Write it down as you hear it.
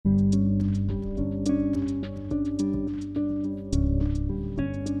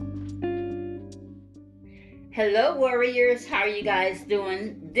Hello, warriors. How are you guys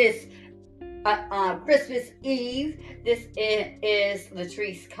doing this Christmas Eve? This is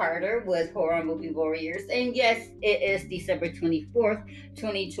Latrice Carter with Horror Movie Warriors. And yes, it is December 24th,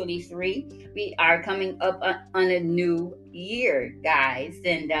 2023. We are coming up on a new year, guys.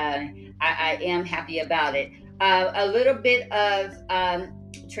 And I am happy about it. A little bit of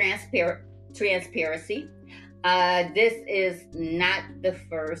transparency. This is not the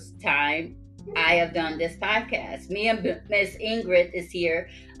first time I have done this podcast. Me and Ms Ingrid is here.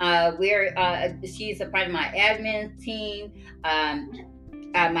 She's a part of my admin team.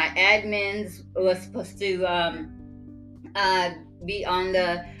 My admins was supposed to uh, be on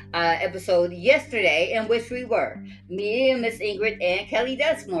the episode yesterday, in which we were. Me and Miss Ingrid and Kelly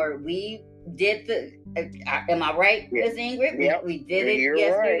Dustmore. We did the. Am I right, Miss Ingrid? Yep. We did it You're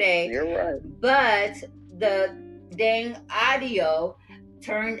yesterday. Right. You're right. But the dang audio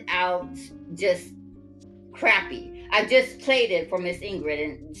turned out just crappy. I just played it for Miss Ingrid,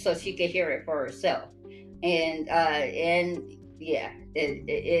 and so she could hear it for herself. And yeah,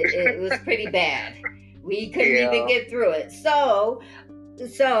 it was pretty bad. We couldn't even get through it. So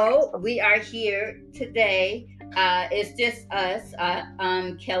we are here today. It's just us.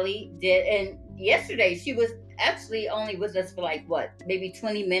 Kelly did, and yesterday she was actually only with us for like maybe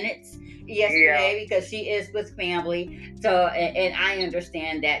 20 minutes yesterday, because she is with family. So and I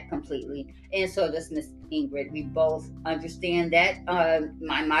understand that completely, and so does Miss Ingrid. We both understand that.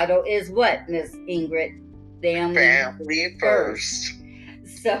 My motto is what, Miss Ingrid? Family first.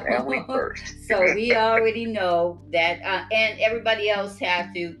 So, family first. So we already know that, and everybody else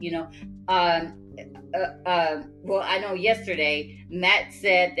have to, well, I know yesterday Matt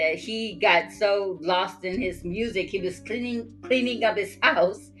said that he got so lost in his music. He was cleaning up his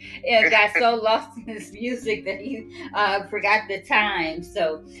house and got so lost in his music that he forgot the time.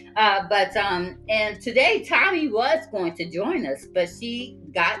 So, and today Tommy was going to join us, but she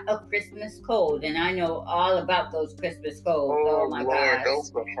got a Christmas cold, and I know all about those Christmas colds. Oh my God,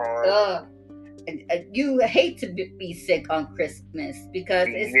 those were hard. You hate to be sick on Christmas because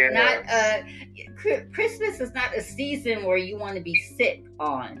it's not Christmas is not a season where you want to be sick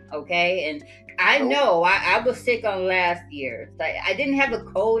on, okay? And I know I was sick on last year. Like, I didn't have a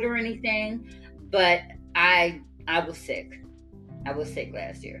cold or anything, but I was sick. I was sick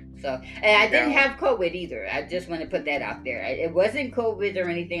last year. So, and I didn't have COVID either. I just want to put that out there. It wasn't COVID or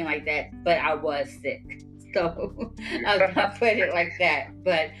anything like that, but I was sick. So I'll put it like that.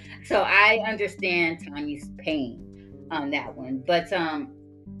 But so I understand Tommy's pain on that one.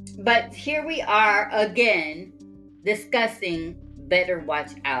 But here we are again discussing Better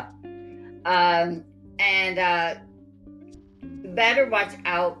Watch Out. And Better Watch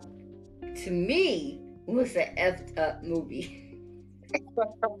Out to me was an effed up movie.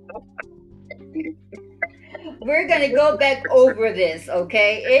 We're gonna go back over this,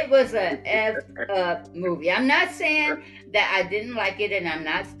 okay? It was an effed up movie. I'm not saying that I didn't like it, and I'm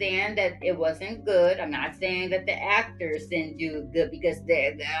not saying that it wasn't good. I'm not saying that the actors didn't do good, because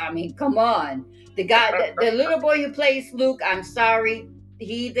I mean, come on. The guy, the little boy who plays Luke, I'm sorry,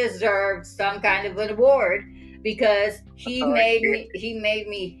 he deserved some kind of an award, because he made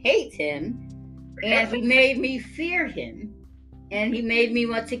me hate him, and he made me fear him, and he made me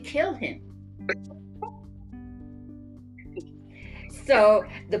want to kill him. So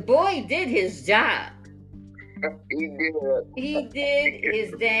the boy did his job. He did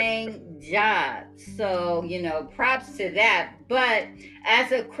his dang job. So, props to that. But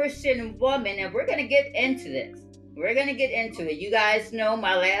as a Christian woman, and we're going to get into this. We're going to get into it. You guys know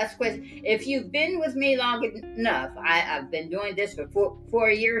my last question. If you've been with me long enough, I've been doing this for 4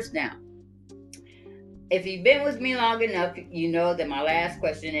 years now. If you've been with me long enough, you know that my last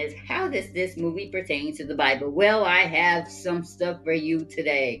question is, how does this movie pertain to the Bible? Well, I have some stuff for you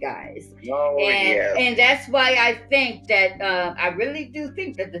today, guys. And that's why I think that, I really do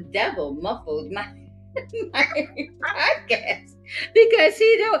think that the devil muffled my podcast, because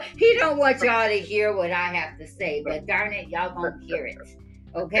he don't want y'all to hear what I have to say, but darn it, y'all gonna hear it.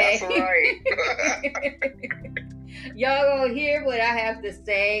 Okay? That's right. Y'all gonna hear what I have to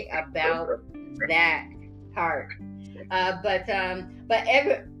say about that part. But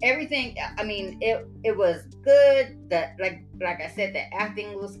everything, I mean, it was good. That like I said, the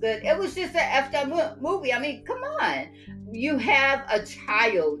acting was good. It was just an effed up movie. I mean, come on. You have a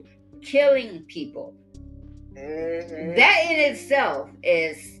child killing people. Mm-hmm. That in itself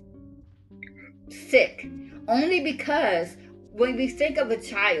is sick. Only because when we think of a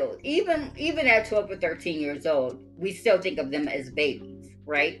child, even at 12 or 13 years old, we still think of them as babies,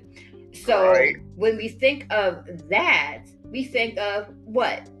 right? So when we think of that, we think of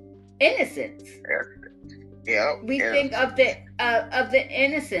what? Innocence. Yeah. We think of the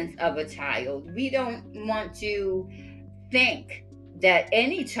innocence of a child. We don't want to think that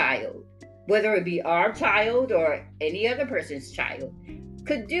any child, whether it be our child or any other person's child,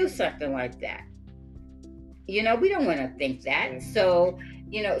 could do something like that. We don't want to think that. So,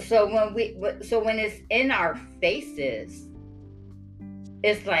 so when it's in our faces,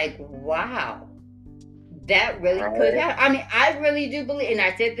 it's like, wow, that really could happen. I mean, I really do believe, and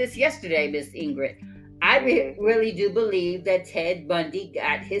I said this yesterday, Ms. Ingrid, I really do believe that Ted Bundy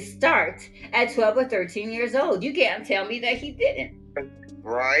got his start at 12 or 13 years old. You can't tell me that he didn't.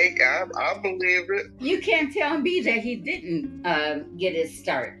 Right, I believe it. You can't tell me that he didn't get his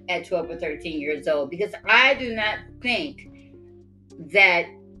start at 12 or 13 years old, because I do not think that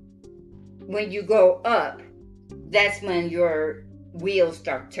when you grow up, that's when your wheels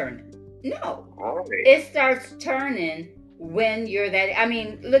start turning. No. It starts turning when you're that. I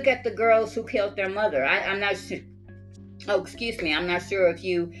mean, look at the girls who killed their mother. I'm not sure. Oh, excuse me. I'm not sure if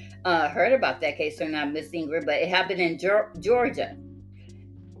you heard about that case or not, Ms. Ingrid, but it happened in Georgia.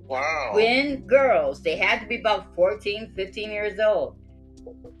 Wow. When girls, they had to be about 14, 15 years old,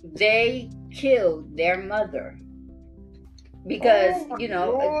 they killed their mother because,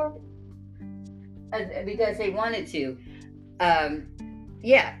 because they wanted to.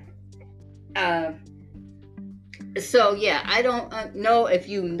 Yeah. So, yeah, I don't know if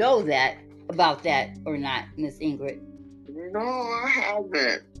you know that about that or not, Ms. Ingrid. No, I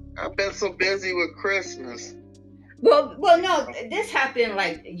haven't. I've been so busy with Christmas. Well, no, this happened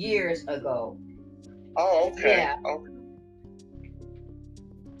like years ago. Oh, okay. Yeah. Okay.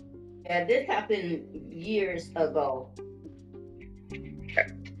 Yeah, this happened years ago.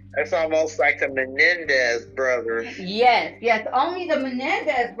 It's almost like the Menendez brothers. Yes. Only the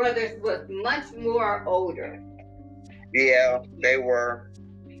Menendez brothers was much more older. Yeah, they were.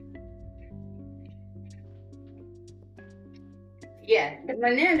 Yeah, the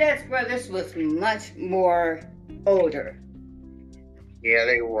Menendez brothers was much more older. Yeah,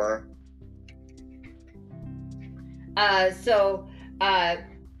 they were. So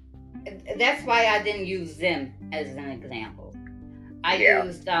that's why I didn't use them as an example. I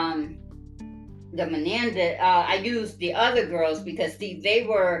used the Menendez. I used the other girls because they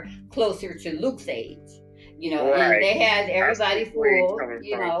were closer to Luke's age, and they had everybody fooled,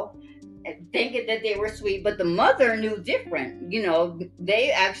 thinking that they were sweet, but the mother knew different.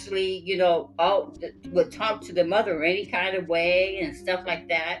 They actually, would talk to the mother any kind of way and stuff like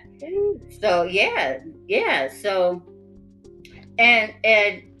that. So yeah. So, and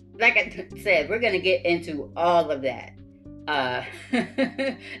like I said, we're gonna get into all of that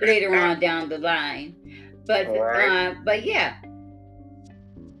later on down the line, but yeah.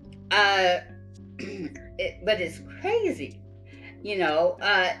 But it's crazy.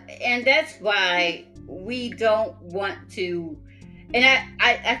 And that's why we don't want to, and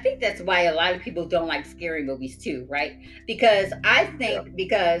I think that's why a lot of people don't like scary movies too, right? Because I think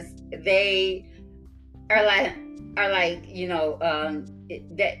because they are like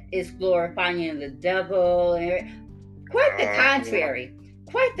that is glorifying the devil, and quite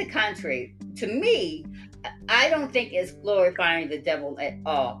the contrary. To me, I don't think it's glorifying the devil at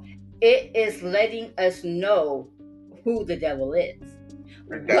all. It is letting us know who the devil is,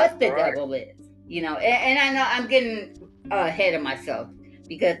 what the devil is, and I know I'm getting ahead of myself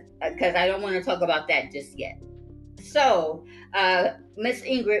because I don't want to talk about that just yet. So, Ms.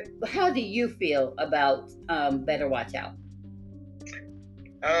 Ingrid, how do you feel about Better Watch Out?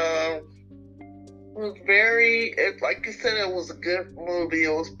 It was like you said, it was a good movie. It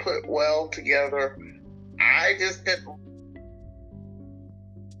was put well together. I just didn't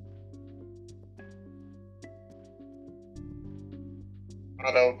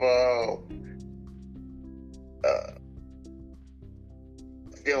out of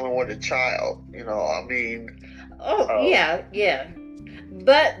dealing with a child, I mean. Yeah.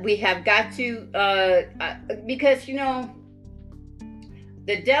 But we have got to because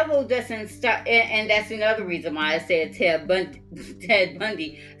the devil doesn't start, and that's another reason why I said Ted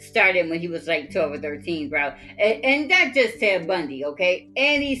Bundy started when he was like 12 or 13, bro. And not just Ted Bundy, okay?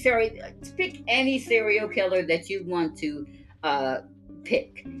 Pick any serial killer that you want to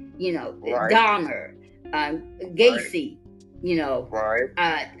pick. Dahmer, Gacy,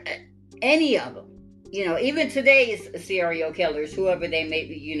 any of them. Even today's serial killers, whoever they may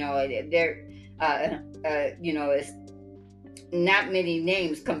be, they're it's not many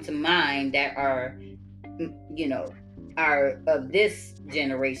names come to mind that are of this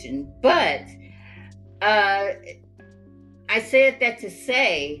generation. But I said that to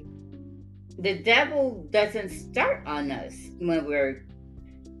say the devil doesn't start on us when we're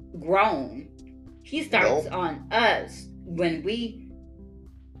grown. He starts on us when we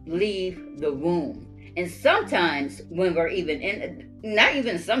leave the womb. And sometimes when we're even in, not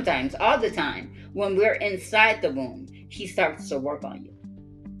even sometimes, all the time, when we're inside the womb, he starts to work on you.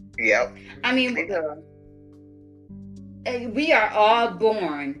 Yep. I mean, we are all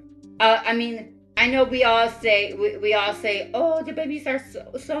born. I know we all say, oh, the babies are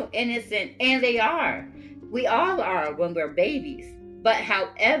so innocent, and they are. We all are when we're babies. But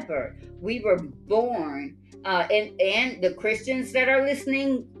however, we were born, and the Christians that are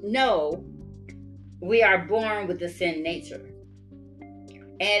listening know we are born with the sin nature.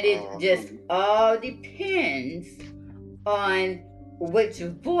 And it just all depends on which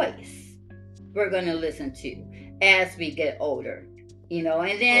voice we're going to listen to as we get older.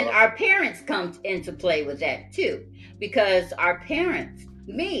 And then our parents come into play with that too, because our parents,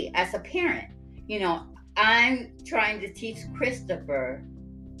 me as a parent, I'm trying to teach Christopher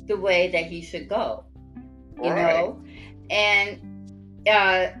the way that he should go, and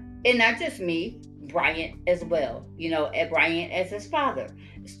not just me, Bryant as well, and Bryant as his father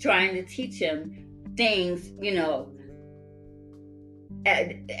is trying to teach him things,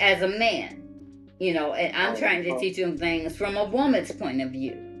 as a man. And I'm trying to teach him things from a woman's point of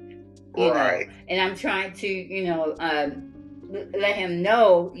view, you know, and I'm trying to, let him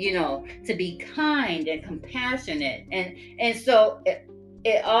know, to be kind and compassionate. And so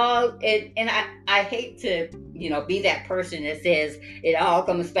and I hate to, be that person that says it all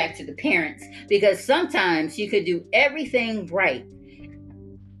comes back to the parents, because sometimes you could do everything right.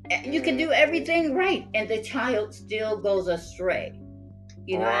 You can do everything right and the child still goes astray.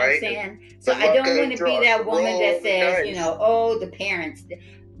 You know what I'm saying? So I don't want to be that woman that says, oh, the parents.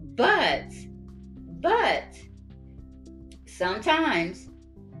 But sometimes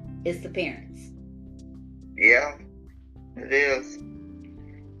it's the parents. Yeah, it is.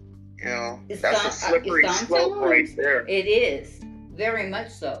 That's a slippery slope right there. It is. Very much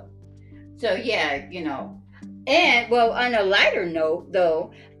so. So yeah, And well, on a lighter note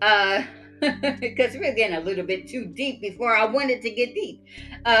though, because we're getting a little bit too deep before I wanted to get deep.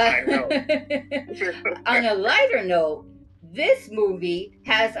 I know. On a lighter note, this movie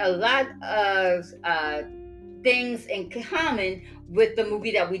has a lot of things in common with the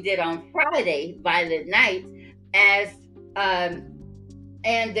movie that we did on Friday, Violent Night, and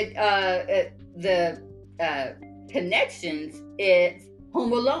the connections is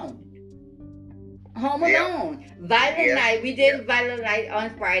Home Alone. Home Alone. Violent Night. We did Violent Night on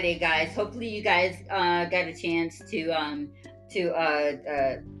Friday, guys. Hopefully you guys got a chance to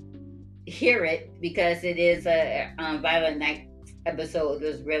hear it, because it is a Violent Night episode. It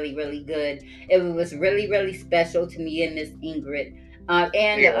was really, really good. It was really, really special to me and Ms Ingrid,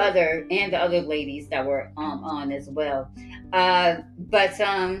 and the other ladies that were on as well. But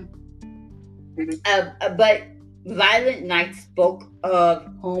Violent Night spoke of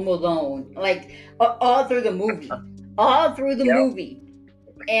Home Alone, like all through the movie, movie,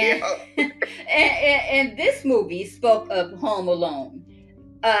 and, and this movie spoke of Home Alone.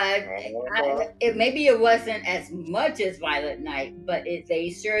 Maybe it wasn't as much as Violent Night, but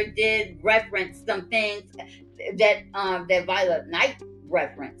they sure did reference some things that Violent Night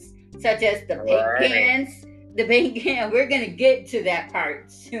referenced, such as the paint cans. The paint can. We're gonna get to that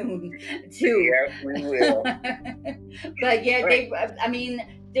part soon, too. Yes, we will. But yeah,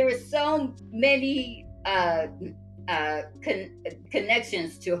 there were so many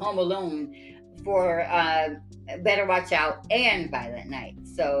connections to Home Alone for Better Watch Out and Violent Night.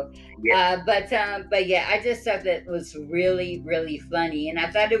 So, but yeah, I just thought that was really, really funny, and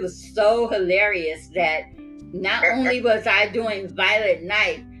I thought it was so hilarious that not only was I doing Violent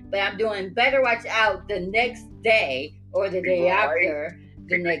Night, but I'm doing Better Watch Out the next day, or the day after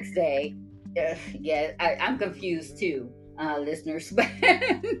the next day. Yeah, I'm confused too, listeners. but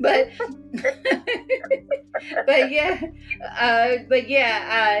yeah.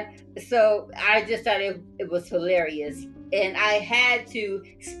 So I just thought it was hilarious, and I had to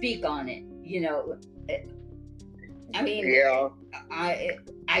speak on it. I mean, I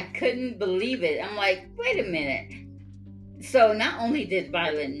couldn't believe it. I'm like, wait a minute. So not only did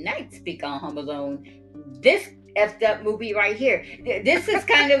Violent Night speak on Home Alone, this effed up movie right here. This is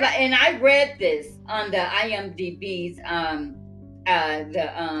kind of, and I read this on the IMDb's,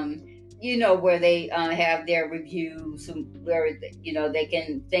 where they have their reviews, where they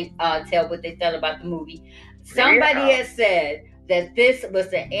can tell what they thought about the movie. Somebody has said that this was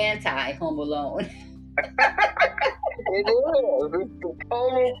the anti Home Alone. It is. It's the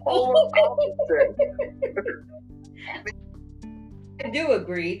total opposite. I do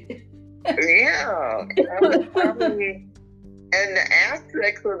agree. Yeah. I mean, and the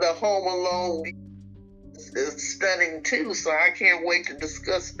aspects of the Home Alone is stunning too. So I can't wait to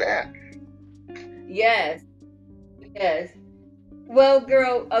discuss that. Yes, yes. Well,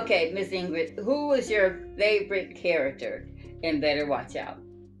 girl, okay, Miss Ingrid, who was your favorite character in Better Watch Out?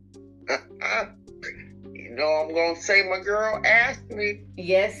 You know, I'm gonna say my girl Ashley.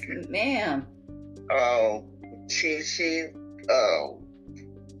 Yes, ma'am. Oh, she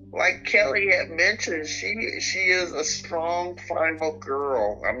like Kelly had mentioned, she is a strong final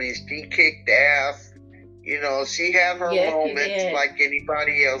girl. I mean, she kicked ass. You know, she had her moments like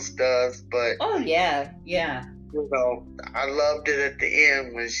anybody else does, but oh yeah, yeah. You know, I loved it at the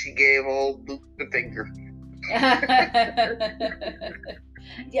end when she gave old Luke the finger.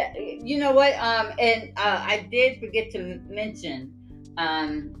 Yeah, you know what? And I did forget to mention.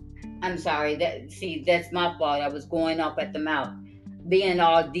 I'm sorry. That's my fault. I was going off at the mouth, being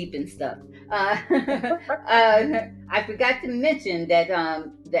all deep and stuff. I forgot to mention that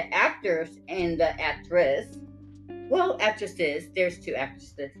the actors and the actress, well, actresses. There's two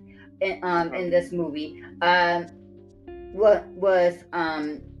actresses in this movie. What was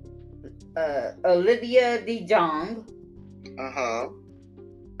Olivia DeJonge,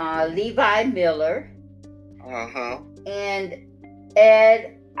 Levi Miller, and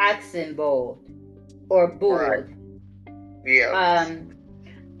Ed Oxenbould or Bould. Right. Yeah.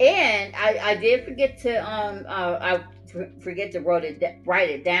 And I did forget to I forget to write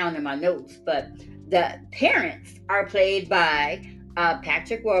it down in my notes, but the parents are played by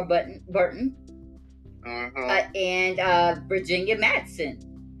Patrick Warburton and Virginia Madsen.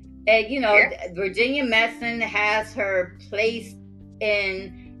 And you know, Virginia Madsen has her place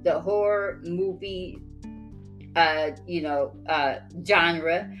in the horror movie,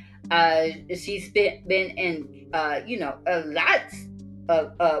 genre. She's been in, lots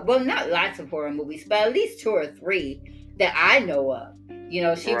of, well, not lots of horror movies, but at least 2 or 3 that I know of. You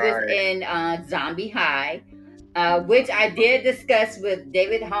know, she was in Zombie High, which I did discuss with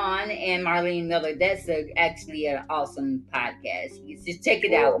David Hahn and Marlene Miller. That's actually an awesome podcast. You just check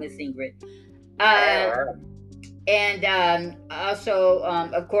it out, Ms Ingrid. And also,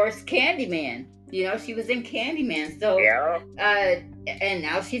 of course, Candyman. You know, she was in Candyman. So, and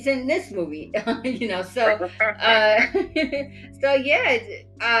now she's in this movie. You know, so, so yeah,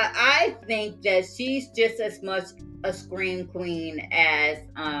 I think that she's just as much a scream queen as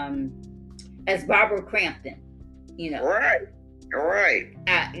Barbara Crampton. You know, right.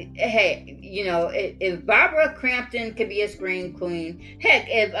 Hey, you know, if Barbara Crampton could be a scream queen, heck,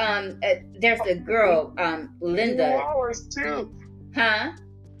 if there's a girl, Linda Dee Wallace too. Huh?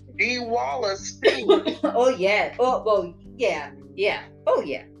 Dee Wallace too. Oh yeah. Oh yeah. Yeah. Oh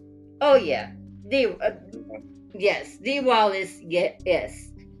yeah. Oh yeah. Yes, Dee Wallace.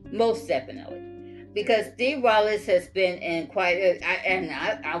 Yes, most definitely. Because Dee Wallace has been in quite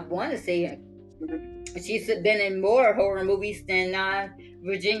I want to say she's been in more horror movies than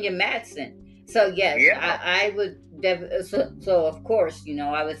Virginia Madsen. So yes, I would. So of course, you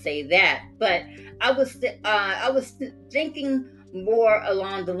know, I would say that. But I was thinking more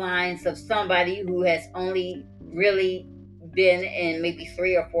along the lines of somebody who has only really been in maybe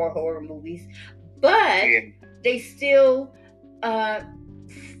 3 or 4 horror movies, but they still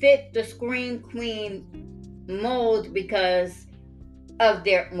fit the scream queen mold because of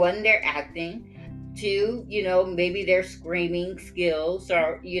their acting. 2, you know, maybe their screaming skills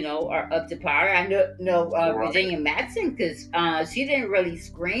are up to par. I know Virginia Madsen, because she didn't really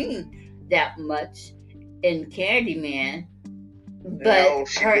scream that much in Candyman, but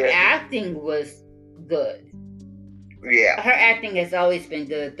her acting was good. Yeah, her acting has always been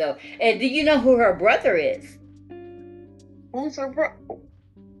good, though. And do you know who her brother is? Who's her brother?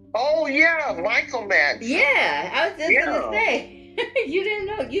 Oh yeah, Michael Madsen. Yeah, I was just gonna say. You didn't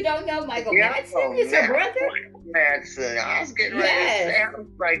know? You don't know Michael Madsen is her brother? Michael Madsen. I was getting ready to say, I was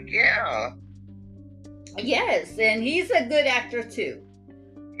like, Yes, and he's a good actor too.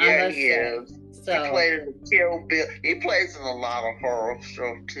 Yeah, he is. So, he played in Kill Bill. He plays in a lot of horror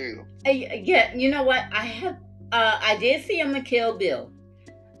stuff too. Yeah, you know what? I did see him in Kill Bill,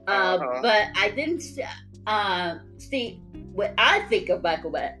 but I didn't see when I think of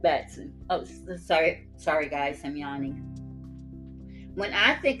Michael Madsen. Oh, sorry guys, I'm yawning. When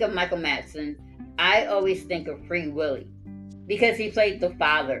I think of Michael Madsen, I always think of Free Willy because he played the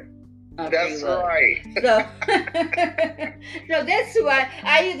father. That's right. So, so that's who I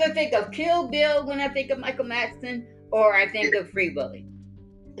either think of Kill Bill when I think of Michael Madsen, or I think of Free Willy.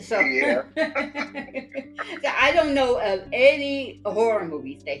 So, so I don't know of any horror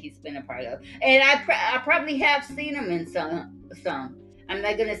movies that he's been a part of, and I probably have seen him in some. I'm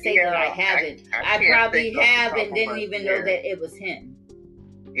not gonna say that I haven't. I probably have and didn't even know that it was him.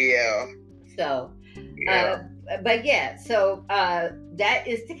 Yeah. So, Yeah. But yeah, so that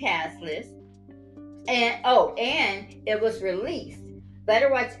is the cast list. And it was released. Better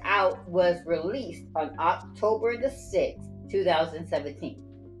Watch Out was released on October the 6th, 2017.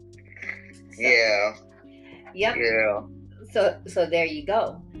 So, Yeah. yep. Yeah. So there you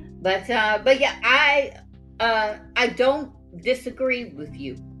go. But yeah, I don't disagree with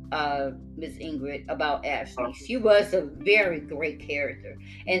you, Ms. Ingrid, about Ashley. She was a very great character,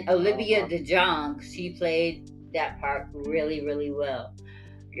 and Olivia DeJonge, she played that part really, really well.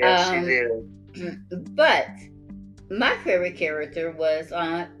 Yes, she did. But my favorite character was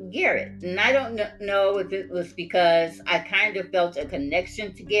Garrett, and I don't know if it was because I kind of felt a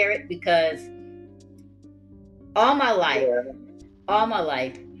connection to Garrett because all my life,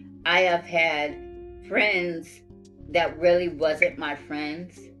 I have had friends that really wasn't my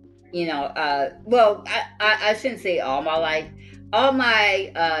friends. You know, well, I shouldn't say all my life, all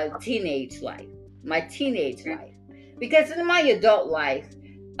my teenage life, because in my adult life,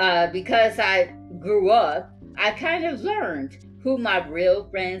 because I grew up, I kind of learned who my real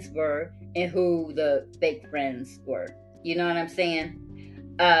friends were and who the fake friends were. You know what I'm saying?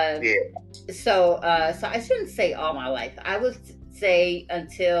 Yeah. So I shouldn't say all my life. I would say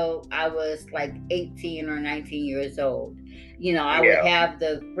until I was like 18 or 19 years old. You know, I would have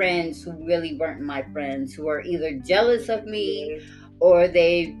the friends who really weren't my friends, who were either jealous of me or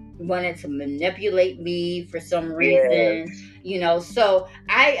they wanted to manipulate me for some reason. You know, so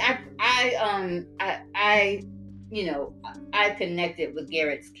I you know, I connected with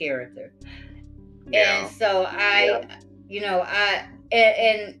Garrett's character. And so you know,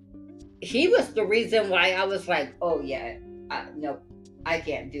 and he was the reason why I was like, oh yeah, no, I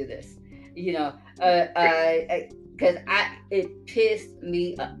can't do this. You know, because it pissed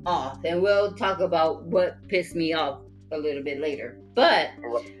me off, and we'll talk about what pissed me off a little bit later. But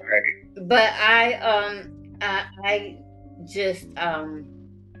I just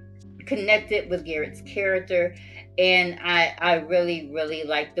connected with Garrett's character, and I really really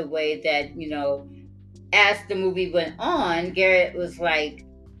liked the way that, you know, as the movie went on, Garrett was like,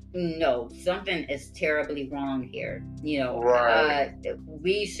 no, something is terribly wrong here. You know,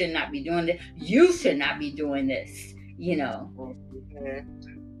 we should not be doing this. You should not be doing this. You know,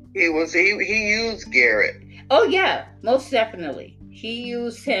 he used Garrett. Oh yeah, most definitely. He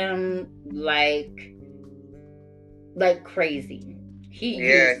used him like crazy. He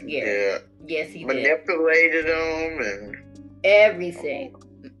used Garrett. Yes, he manipulated him and everything.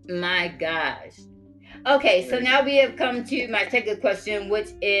 My gosh. Okay, so now we have come to my second question, which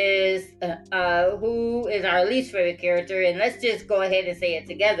is who is our least favorite character? And let's just go ahead and say it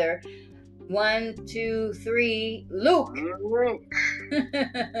together. 1, 2, 3, Luke. Luke.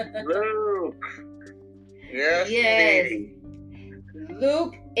 Luke. Yes.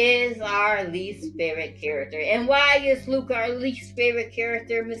 Luke is our least favorite character. And why is Luke our least favorite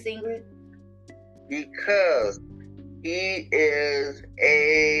character, Ms. Ingrid? Because he is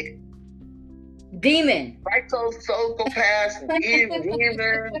a demon. Psychopath,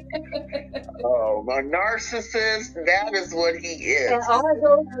 demon. A narcissist. That is what he is. And all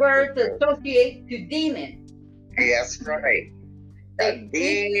those words associate to demon. That's right. A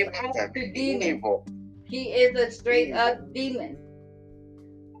demon. He is a straight up demon.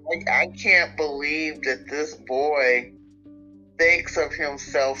 I can't believe that this boy thinks of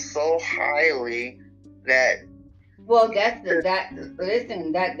himself so highly that. Well, that's the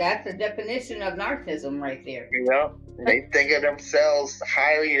definition of narcissism right there. Yep. They think of themselves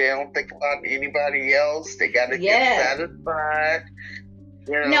highly. They don't think about anybody else. They got to get satisfied.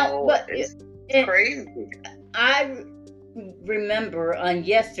 You know, but it's crazy. I remember on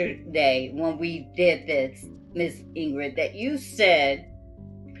yesterday when we did this, Ms. Ingrid, that you said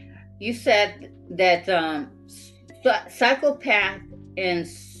that psychopath and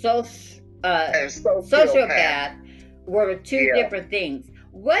sociopath were two different things.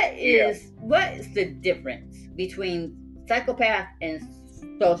 What is the difference between psychopath and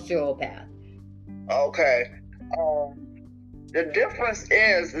sociopath? Okay. The difference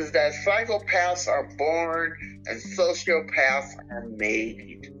is that psychopaths are born and sociopaths are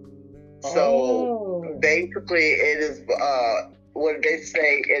made. So basically it is what they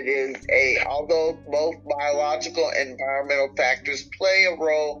say, it is although both biological and environmental factors play a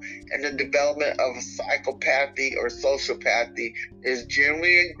role in the development of psychopathy or sociopathy, it is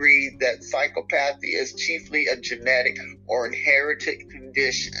generally agreed that psychopathy is chiefly a genetic or inherited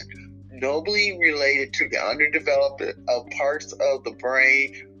condition, nobly related to the underdevelopment of parts of the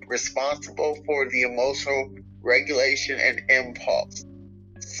brain responsible for the emotional regulation and impulse.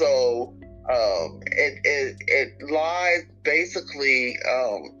 So it lies basically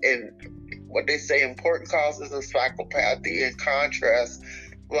in what they say important causes of psychopathy, in contrast,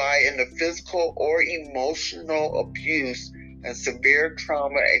 lie in the physical or emotional abuse and severe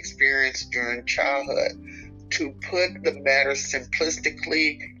trauma experienced during childhood. To put the matter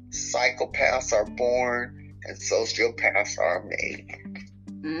simplistically, psychopaths are born and sociopaths are made.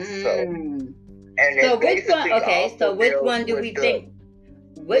 So which one? Okay, so which one do we think?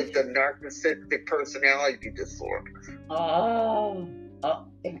 With the narcissistic personality disorder. Oh,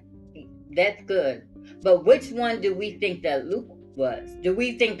 that's good. But which one do we think that Luke was? Do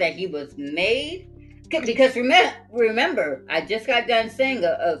we think that he was made? Because remember, I just got done saying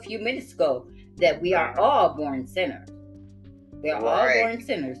a few minutes ago that we are all born sinners. We are all born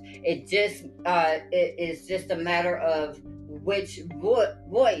sinners. It is just a matter of which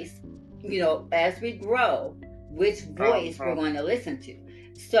voice, as we grow, which voice we're going to listen to.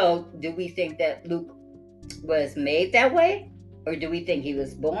 So, do we think that Luke was made that way, or do we think he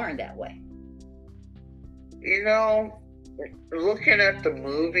was born that way? Looking at the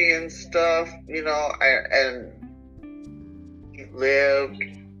movie and stuff, and he lived,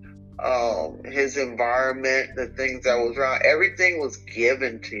 his environment, the things that was around, everything was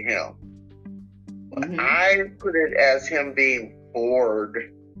given to him. Mm-hmm. I put it as him being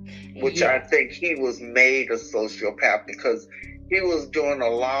bored, which I think he was made a sociopath because he was doing a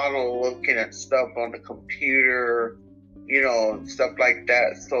lot of looking at stuff on the computer, stuff like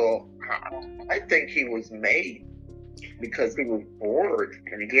that. So I think he was made because he was bored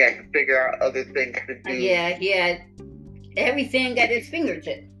and he had to figure out other things to do. Yeah, he had everything at his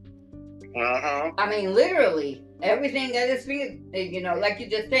fingertips. I mean, literally everything at his fingertips. Like you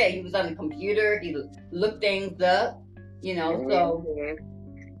just said, he was on the computer. He looked things up. So.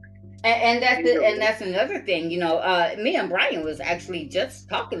 And that's another thing. Me and Brian was actually just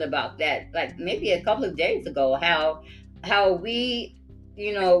talking about that, like maybe a couple of days ago. How we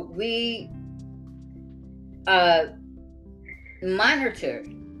monitor,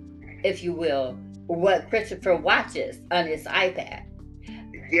 if you will, what Christopher watches on his iPad.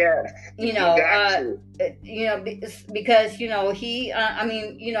 Yes. Because he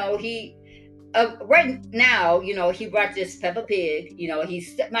right now, he watches Peppa Pig.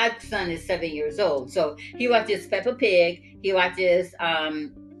 My son is 7 years old, so he watches Peppa Pig. He watches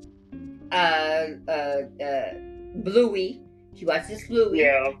Bluey. He watches Bluey.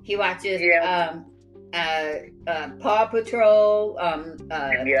 Yeah. He watches Paw Patrol.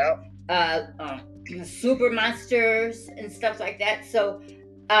 Super Monsters and stuff like that. So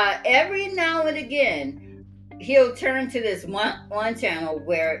every now and again, he'll turn to this one channel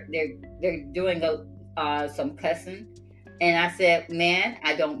where they're doing some cussing, and I said, "Man,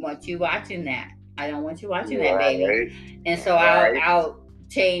 I don't want you watching that. I don't want you watching that, baby." And so I'll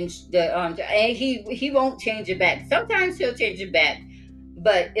change the and he won't change it back. Sometimes he'll change it back,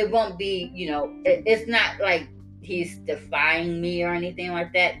 but it won't be. It's not like he's defying me or anything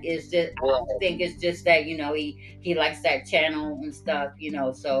like that. It's just I think it's just that he likes that channel and stuff.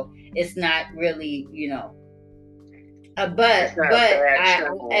 So it's not really but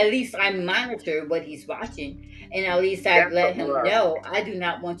at least I monitor what he's watching, and at least I let him know I do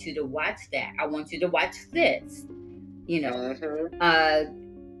not want you to watch that. I want you to watch this.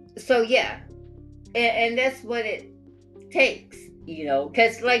 So yeah, and that's what it takes.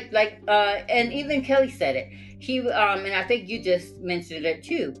 Because and even Kelly said it. He and I think you just mentioned it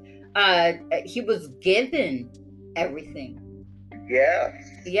too. He was given everything.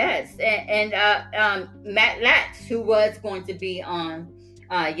 Yes, and Matt Latz, who was going to be on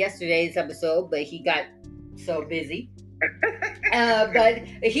yesterday's episode, but he got so busy. But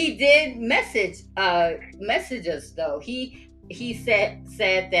he did message us though. He said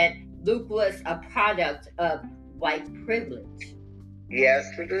that Luke was a product of white privilege. Yes,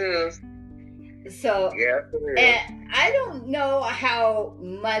 it is. So, yes, it is. And I don't know how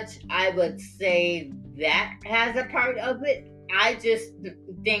much I would say that has a part of it. I just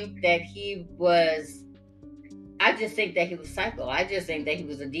think that he was psycho. I just think that he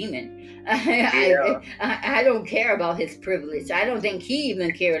was a demon. I don't care about his privilege. I don't think he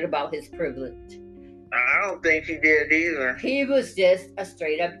even cared about his privilege. I don't think he did either. He was just a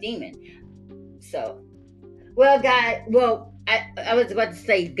straight up demon. So, I was about to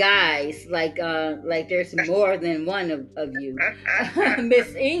say guys, like there's more than one of you.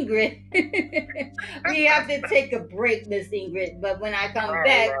 Ms Ingrid. We have to take a break, Ms Ingrid, but when I come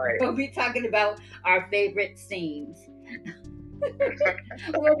back, we'll be talking about our favorite scenes.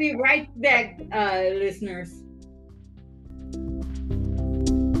 We'll be right back, listeners.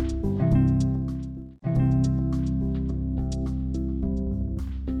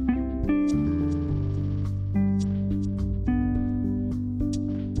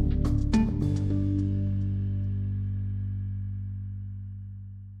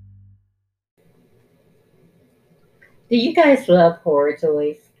 Do you guys love horror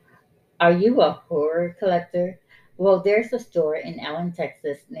toys? Are you a horror collector? Well, there's a store in Allen,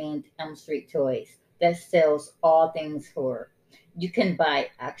 Texas named Elm Street Toys that sells all things horror. You can buy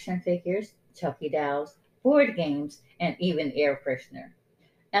action figures, Chucky dolls, board games, and even air freshener.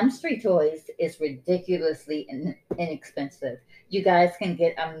 Elm Street Toys is ridiculously inexpensive. You guys can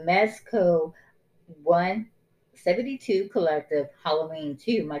get a Mezco 172 Collective Halloween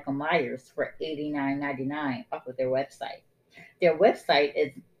 2 Michael Myers for $89.99 off of their website. Their website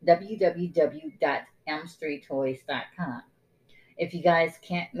is www.elmstreettoys.com. If you guys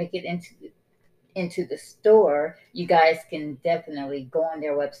can't make it into the store, you guys can definitely go on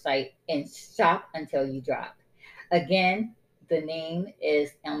their website and shop until you drop. Again, the name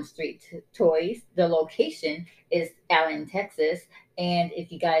is Elm Street Toys. The location is Allen, Texas. And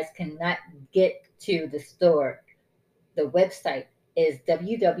if you guys cannot get to the store, the website is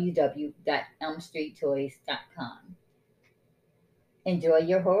www.elmstreettoys.com. Enjoy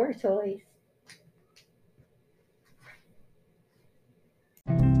your horror toys.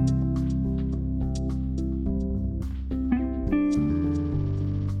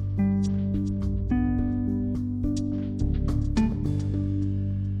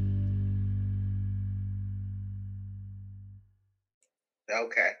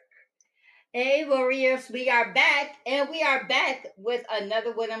 Okay. Hey, Warriors, we are back, and we are back with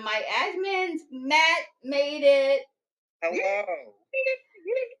another one of my admins. Matt made it. Hello.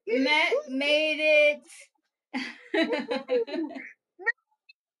 Matt made it.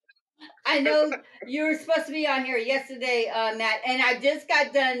 I know you were supposed to be on here yesterday, Matt, and I just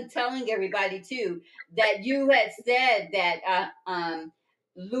got done telling everybody too that you had said that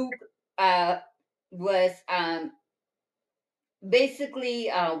Luke uh, was basically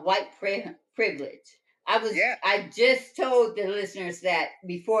white privilege. I just told the listeners that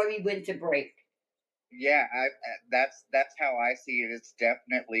before we went to break. Yeah, that's how I see it. It's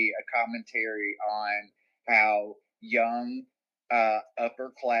definitely a commentary on how young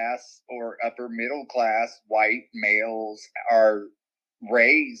upper class or upper middle class white males are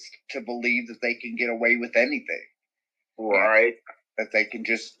raised to believe that they can get away with anything. Right. That they can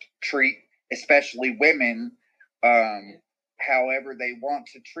just treat, especially women, however they want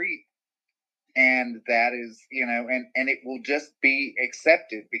to treat. And that is, and it will just be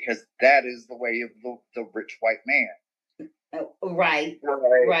accepted because that is the way of the rich white man. Right.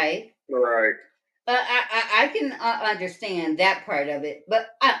 I can understand that part of it,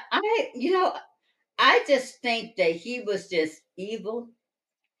 but I just think that he was just evil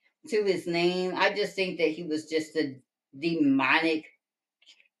to his name. I just think that he was just a demonic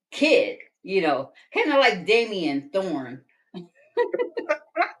kid, kind of like Damien Thorne.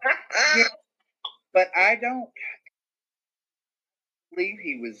 Yeah, but I don't believe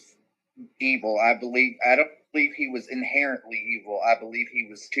he was evil. I don't believe he was inherently evil. I believe he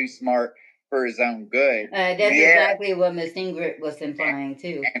was too smart for his own good. That's exactly what Ms Ingrid was implying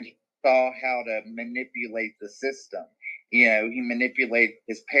too. And he saw how to manipulate the system. He manipulated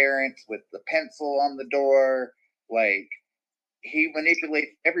his parents with the pencil on the door. Like, he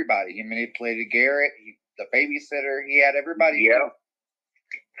manipulated everybody. He manipulated Garrett, the babysitter. He had everybody. Yeah.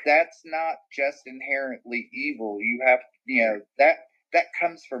 That's not just inherently evil. You have, that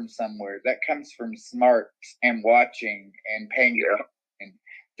comes from somewhere. That comes from smarts and watching and paying attention.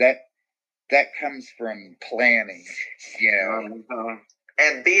 That comes from planning,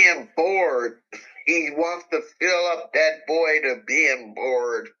 And being bored. He wants to fill up that void of being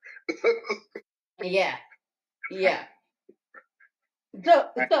bored. Yeah.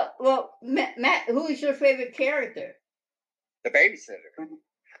 Well, Matt, who is your favorite character? The babysitter.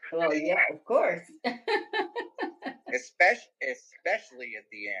 Well, yeah, of course. especially at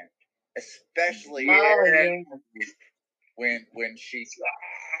the end. Especially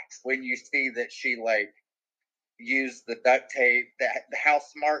when you see that she used the duct tape, that how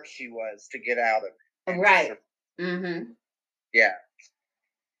smart she was to get out of it. Right. Mm-hmm. Yeah.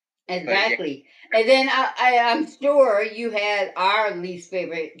 Exactly. Yeah. And then I'm sure you had our least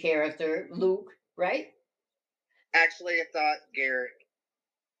favorite character, Luke, right? Actually, I thought Garrett.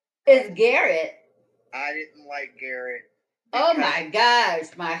 Is Garrett? I didn't like Garrett. Oh my gosh,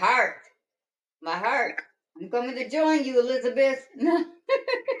 my heart. I'm coming to join you, Elizabeth.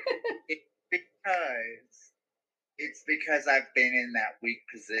 It's because I've been in that weak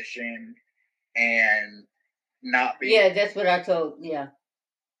position and not being. Yeah, that's what I told. Yeah.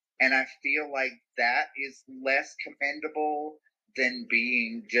 And I feel like that is less commendable than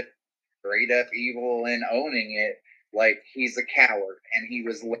being just straight up evil and owning it. Like, he's a coward, and he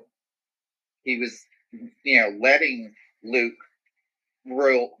was letting Luke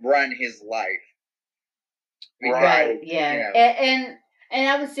run his life. Right. Yeah. And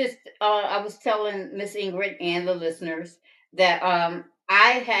I was just I was telling Miss Ingrid and the listeners that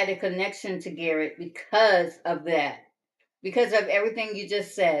I had a connection to Garrett because of that. Because of everything you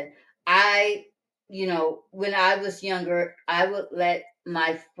just said. I, when I was younger, I would let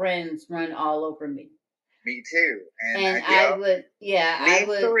my friends run all over me. Me too. And I would, yeah, I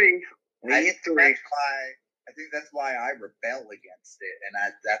would. Me three. I think that's why I rebel against it, and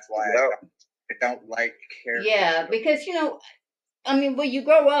that's why I don't like characters. Yeah, because I mean, when you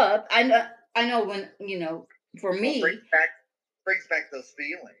grow up, I know when for me, brings back those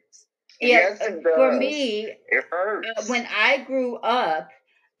feelings. Yeah, yes, for me, it hurts. When I grew up,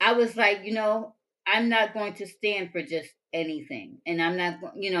 I was like, I'm not going to stand for just anything, and I'm not,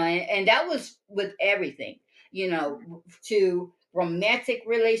 and that was with everything, to romantic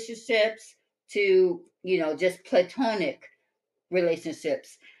relationships, to just platonic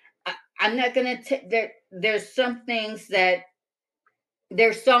relationships. I'm not gonna there's some things that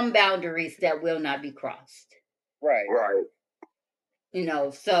there's some boundaries that will not be crossed. Right.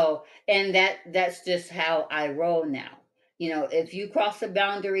 So and that's just how I roll now. If you cross a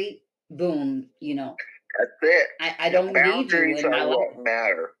boundary, boom, that's it. I don't need you in my life. What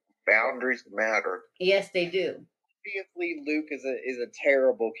matter. Boundaries matter. Yes, they do. Obviously, Luke is a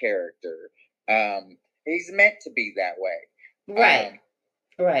terrible character. He's meant to be that way. Right.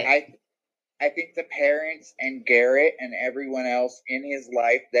 Right. I think the parents and Garrett and everyone else in his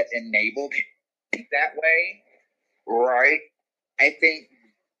life that enabled him that way. Right. I think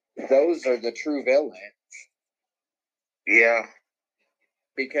those are the true villains. Yeah.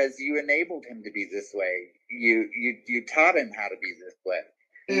 because you enabled him to be this way. You taught him how to be this way.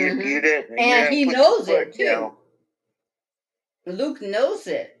 Mm-hmm. You didn't, and he knows it too. Down. Luke knows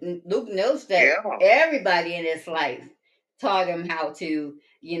it. Luke knows that everybody in his life taught him how to,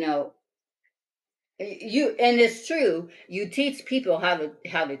 and it's true. You teach people how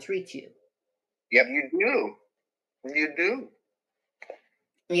to treat you. Yep, you do. You do.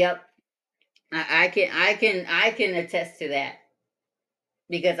 Yep, I can attest to that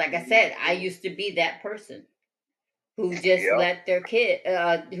because, like I said, I used to be that person who just let their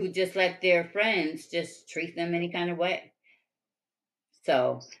who just let their friends just treat them any kind of way.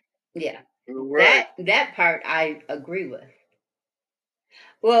 So, yeah, right. that part I agree with.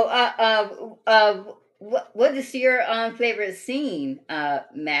 Well, what is your favorite scene,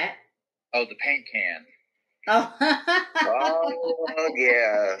 Matt? Oh, the paint can. Oh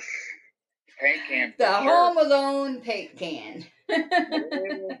yes, paint can. The Home Alone paint can. I'm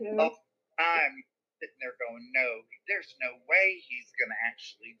sitting there going, no, there's no way he's gonna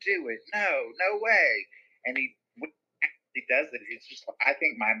actually do it. No way. And he actually does it. It's just, I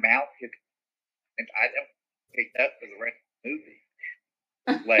think my mouth hit, and I don't pick up for the rest of the movie.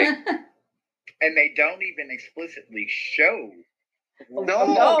 Like, and they don't even explicitly show.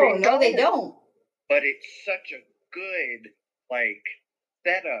 No, they don't. But it's such a good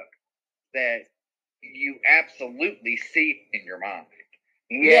setup that you absolutely see in your mind.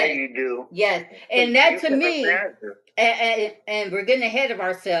 Yeah, you do. Yes, and that to me, and we're getting ahead of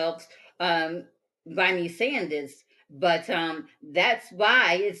ourselves by me saying this, but that's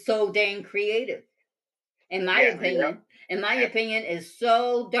why it's so dang creative. In my opinion, is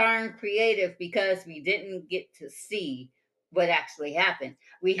so darn creative because we didn't get to see what actually happened.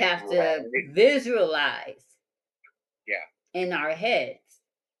 We have to visualize, in our heads.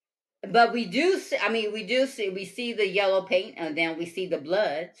 But we do see, we see the yellow paint and then we see the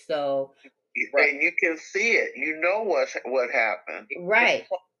blood. So and you can see it. You know what happened. Right.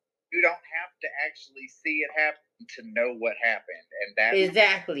 You don't have to actually see it happen to know what happened. And that's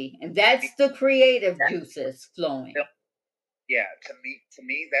exactly. And that's the creative juices flowing. Yeah, to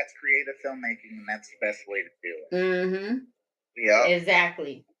me that's creative filmmaking, and that's the best way to do it. Mm-hmm. Yeah.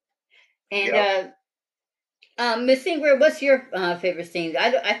 Exactly. And Ms. Ingrid, what's your favorite scene?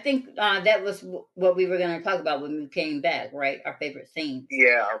 I think that was what we were going to talk about when we came back, right? Our favorite scene.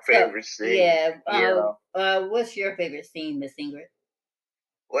 Yeah, our favorite scene. Yeah. What's your favorite scene, Ms. Ingrid?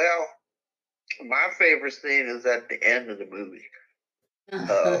 Well, my favorite scene is at the end of the movie.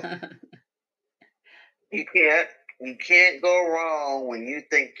 You can't go wrong when you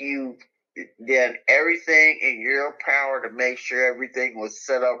think you did everything in your power to make sure everything was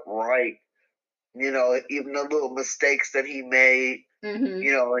set up right. Even the little mistakes that he made, and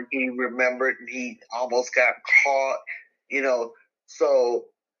he remembered and he almost got caught, So,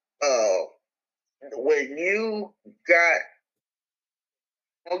 when you got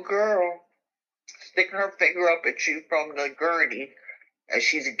a girl sticking her finger up at you from the gurney as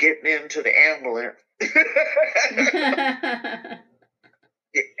she's getting into the ambulance,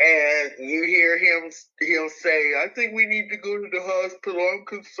 And you hear him, he'll say, I think we need to go to the hospital. I'm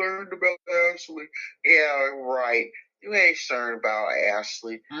concerned about Ashley. Yeah, right. You ain't concerned about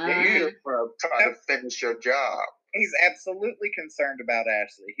Ashley. You just trying to finish your job. He's absolutely concerned about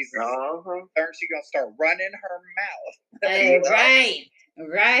Ashley. He's concerned she's going to start running her mouth. Right,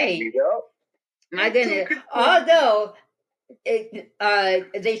 right. Yep. My goodness. Although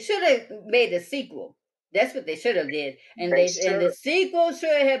they should have made a sequel. That's what they should have did. And and the sequel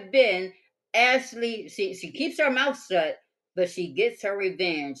should have been Ashley. She keeps her mouth shut, but she gets her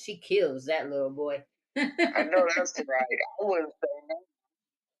revenge. She kills that little boy. I know that's right. I wouldn't say no.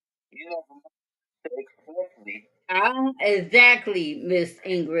 You know, exactly. Exactly, Ms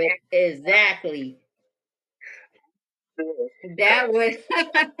Ingrid. Exactly. That was.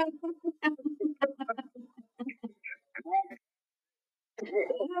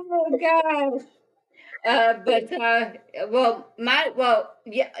 Oh gosh.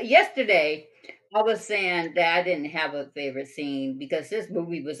 Yesterday I was saying that I didn't have a favorite scene because this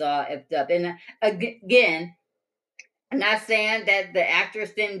movie was all effed up. And again, I'm not saying that the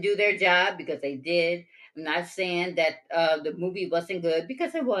actors didn't do their job because they did. I'm not saying that the movie wasn't good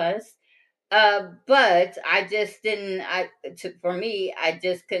because it was. But I just didn't. For me, I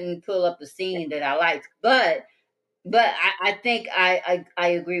just couldn't pull up the scene that I liked. But I think I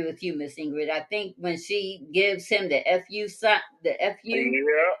agree with you, Miss Ingrid. I think when she gives him the FU sign, the FU,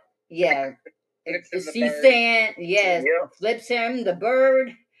 yeah, she's saying yes, flips him the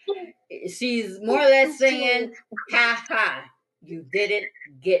bird. She's more or less saying, "Ha ha, you didn't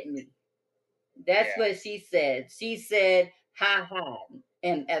get me." That's what she said. She said, "Ha ha,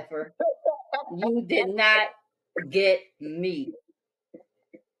 MFer, you did not get me."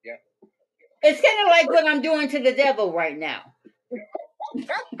 Yeah. It's kind of like what I'm doing to the devil right now.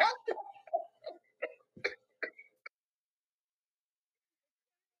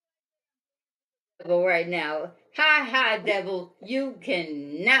 Right now. Ha ha, devil, you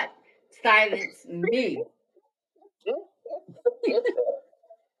cannot silence me.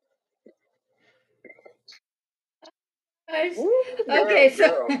 Okay,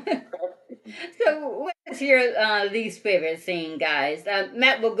 so what's your least favorite scene, guys?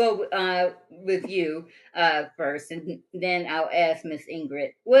 Matt will go with you first, and then I'll ask Miss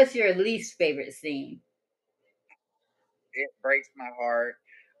Ingrid. What's your least favorite scene? It breaks my heart,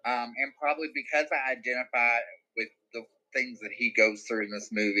 and probably because I identify with the things that he goes through in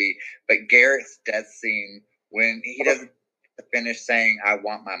this movie. But Garrett's death scene when he doesn't finish saying, "I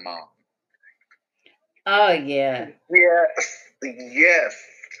want my mom." Oh yeah. Yes.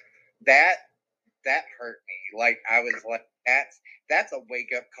 That hurt me. Like I was like, that's a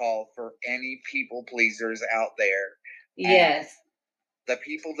wake up call for any people pleasers out there. Yes. And the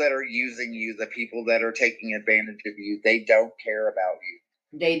people that are using you, the people that are taking advantage of you, they don't care about you.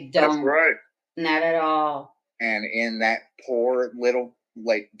 They don't. That's right. Not at all. And in that poor little,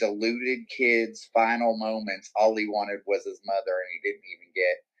 like, deluded kid's final moments, all he wanted was his mother, and he didn't even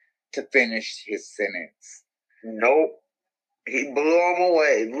get to finish his sentence. Nope. He blew him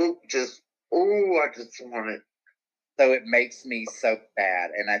away. Luke just, I just want it. So it makes me so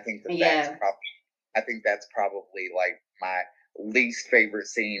bad, and I think that's probably like my least favorite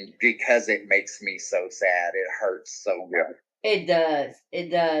scene because it makes me so sad. It hurts so much. It does. It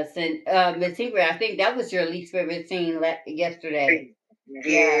does. And Ms. Ingrid, I think that was your least favorite scene yesterday.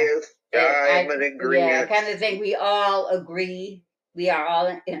 Yes, I'm in agreement. Yeah, I kind of think we all agree. We are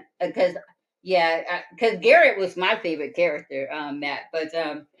all because because Garrett was my favorite character, Matt. But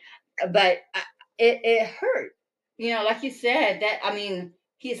it hurt. You know, like you said, that I mean,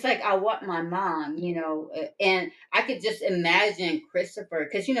 he's like, I want my mom. You know, and I could just imagine Christopher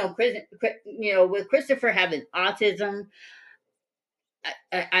because with Christopher having autism,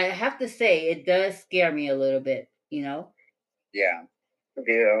 I have to say it does scare me a little bit. You know. Yeah.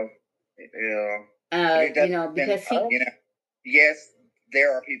 Yeah. Because yes,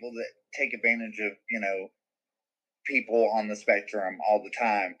 there are people that take advantage of people on the spectrum all the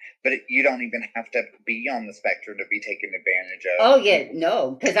time, but you don't even have to be on the spectrum to be taken advantage of. Oh yeah,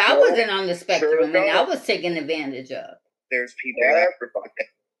 no, because I wasn't on the spectrum and I was taken advantage of. There's people that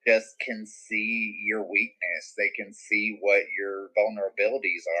just can see your weakness. They can see what your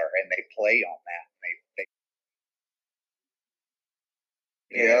vulnerabilities are, and they play on that.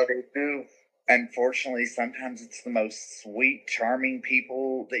 Yeah, they do. Unfortunately, sometimes it's the most sweet, charming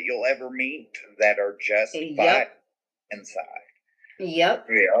people that you'll ever meet that are just fine inside. Yep.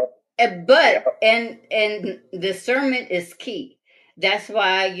 Yeah. And discernment is key. That's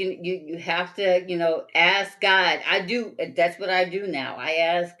why you have to ask God. I do. That's what I do now. I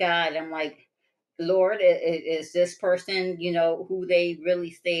ask God. I'm like, Lord, is this person, who they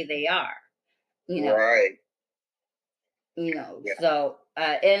really say they are? Right. Yeah. So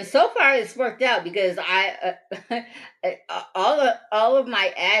and so far it's worked out because I all of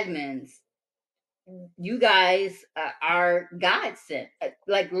my admins, you guys are God sent,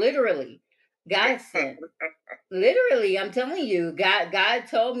 like literally God sent. Literally, I'm telling you, God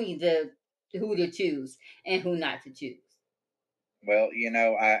told me who to choose and who not to choose. Well,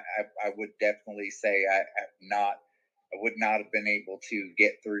 I would definitely say I would not have been able to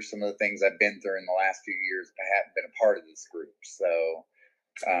get through some of the things I've been through in the last few years if I hadn't been a part of this group. So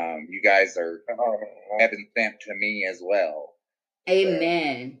you guys are heaven sent to me as well.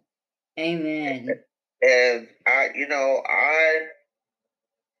 Amen. Amen. And I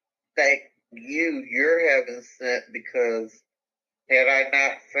thank you're heaven sent, because had I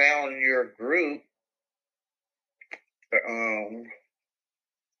not found your group, I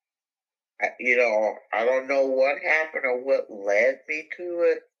don't know what happened or what led me to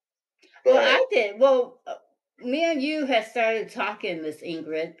it. Well, I did. Well, me and you had started talking, Ms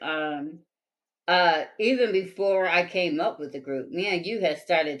Ingrid. Even before I came up with the group, me and you had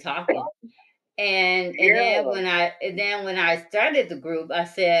started talking, and then when I started the group, I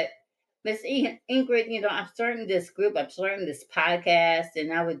said, Miss Ingrid, I'm starting this group, I'm starting this podcast,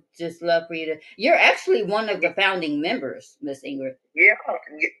 and I would just love for you to. You're actually one of the founding members, Miss Ingrid. Yeah.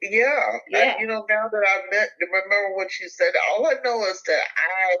 And now that I remember what you said, all I know is that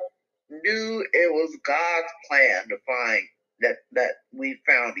I knew it was God's plan to find that we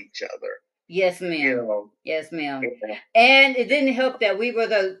found each other. Yes, ma'am. Yes, ma'am. Yeah. And it didn't help that we were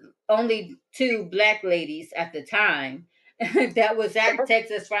the only two Black ladies at the time that was at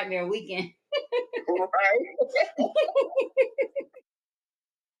Texas Frightmare Weekend. Right.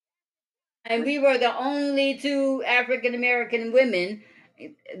 And we were the only two African American women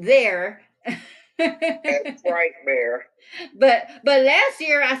there. That's Frightmare. But last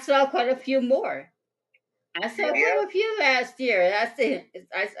year I saw quite a few more. I saw quite a few last year. That's it.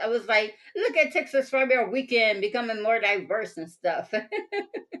 I was like, look at Texas Frightmare Weekend becoming more diverse and stuff. Well,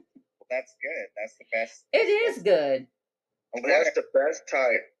 that's good. That's the best. It is good. That's the best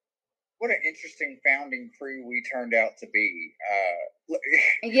type. What an interesting founding crew we turned out to be.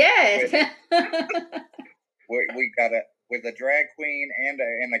 Yes. we got with a drag queen and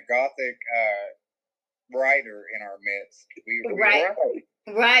a gothic writer in our midst.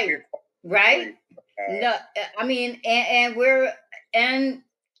 Right. No, I mean, and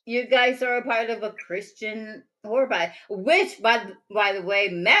you guys are a part of a Christian horror by, which by the way,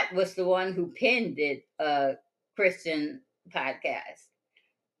 Matt was the one who penned it, Christian podcast.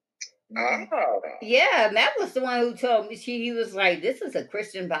 Oh. Yeah, Matt was the one who told me. He was like, "This is a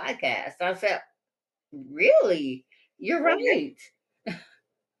Christian podcast." I said, "Really? You're right."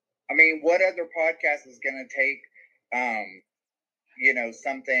 I mean, what other podcast is going to take,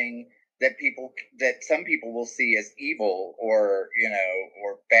 something that some people will see as evil or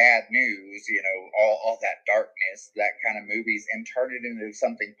bad news, all that darkness, that kind of movies, and turn it into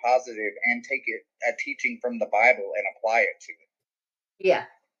something positive and take a teaching from the Bible and apply it to it? Yeah.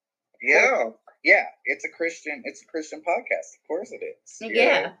 Yeah, it's a Christian podcast. Of course it is.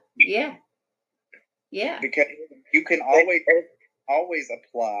 Yeah. Because you can always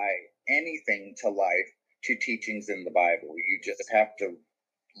apply anything to life to teachings in the Bible. You just have to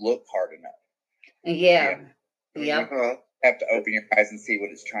look hard enough. Yeah. Have to open your eyes and see what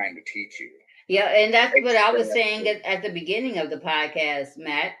it's trying to teach you. Yeah, and that's what I was saying at the beginning of the podcast,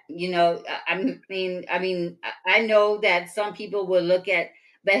 Matt. I mean, I know that some people will look at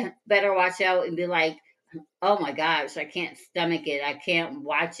Better Watch Out and be like, "Oh my gosh, I can't stomach it. I can't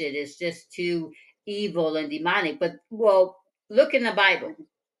watch it. It's just too evil and demonic." But look in the Bible.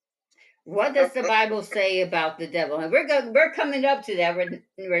 What does the Bible say about the devil? And we're coming up to that.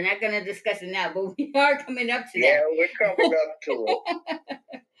 We're not going to discuss it now, but we are coming up to that. Yeah, we're coming up to it.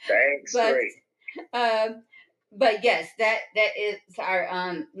 Thanks, great. But yes, that is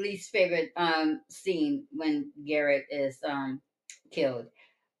our least favorite scene when Garrett is killed.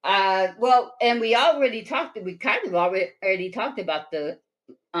 And we already talked. We kind of already talked about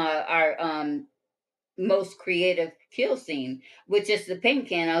our most creative kill scene, which is the paint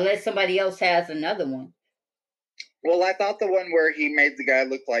can, unless somebody else has another one. Well, I thought the one where he made the guy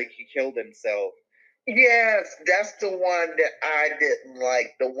look like he killed himself. Yes, that's the one that I didn't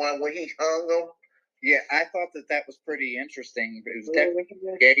like. The one where he hung him. Yeah, I thought that was pretty interesting. It was definitely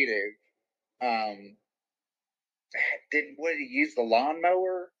creative. What did he use, the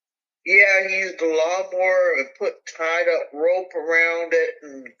lawnmower? Yeah, he used the lawnmower and tied up rope around it.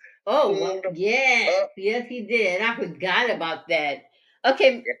 And yes, he did. I forgot about that.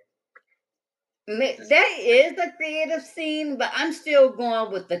 Okay. That is a creative scene, but I'm still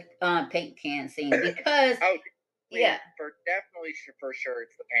going with the paint can scene because yeah, definitely for sure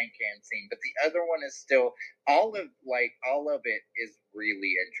it's the paint can scene, but the other one is still all of it is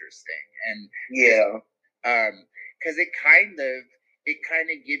really interesting, and because it kind of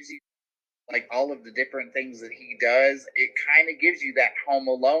gives you like all of the different things that he does. It kind of gives you that Home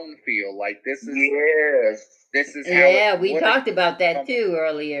Alone feel. Like this is how we talked about that too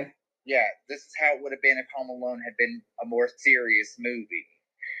earlier. Yeah, this is how it would have been if Home Alone had been a more serious movie.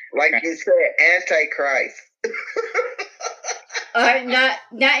 Like you said, Antichrist. Not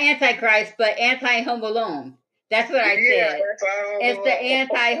Antichrist, but anti-Home Alone. That's what I said. It's the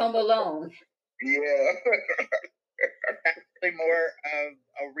anti-Home Alone. Yeah. Actually more of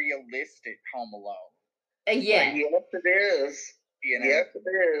a realistic Home Alone. Yeah. Yes, it is. Yes, it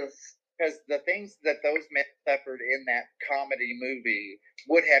is. Because the things that those men suffered in that comedy movie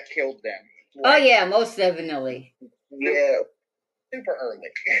would have killed them. Oh yeah, most definitely. Yeah. Super early.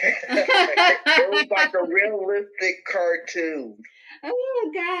 It was like a realistic cartoon.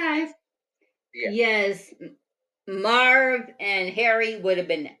 Oh gosh. Yeah. Yes. Marv and Harry would have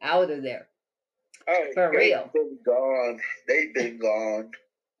been out of there. Oh, for real. They've been gone. They've been gone.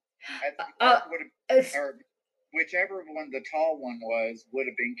 Or whichever one the tall one was would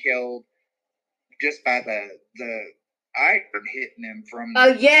have been killed just by the iron hitting him from. Oh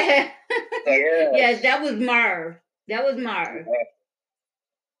yeah. Yes, that was Marv. Yep.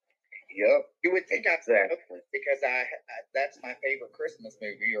 You would think exactly because that's my favorite Christmas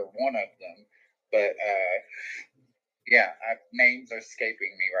movie or one of them, but names are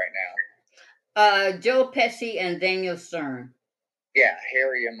escaping me right now. Joe Pesci and Daniel Stern. Yeah,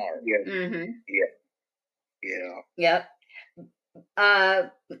 Harry and Marv. Yeah. Mm-hmm. Yeah. Yep.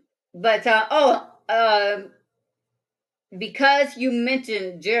 Because you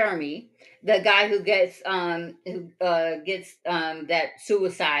mentioned Jeremy, the guy who gets that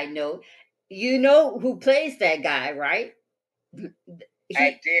suicide note, you know who plays that guy, right? I did.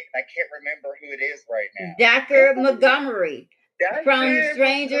 I can't remember who it is right now. Dr. Montgomery from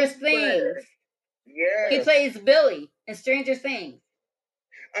Stranger Things. Yeah. He plays Billy in Stranger Things.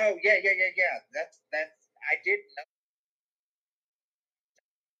 Oh yeah. That's I didn't know.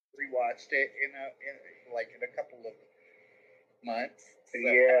 Rewatched it in a couple of months. So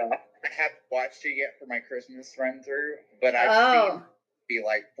yeah. I haven't watched it yet for my Christmas run through, but I've seen it be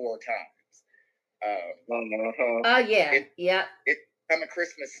like 4 times. Oh yeah. It's become a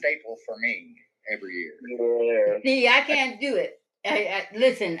Christmas staple for me every year. Yeah. See, I can't do it.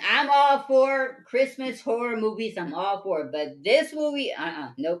 Listen, I'm all for Christmas horror movies. I'm all for it, but this movie,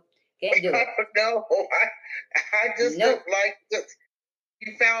 nope, can't do it. No, I just don't like this.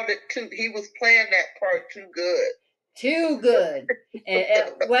 He found it too. He was playing that part too good. Too good.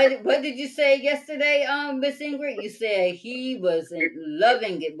 And what did you say yesterday, Ms Ingrid? You said he was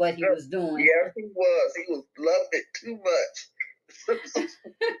loving it, what he was doing. Yes, he was. He was loved it too much.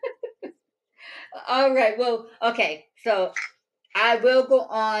 All right. Well, okay. So I will go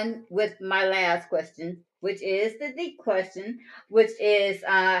on with my last question, which is the deep question, which is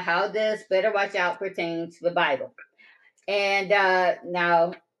how does Better Watch Out pertain to the Bible? And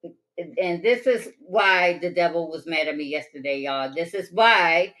now, and this is why the devil was mad at me yesterday, y'all. This is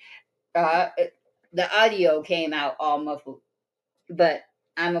why the audio came out all muffled. But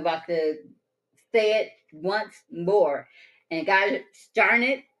I'm about to say it once more. And God darn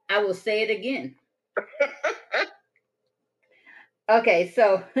it, I will say it again. Okay,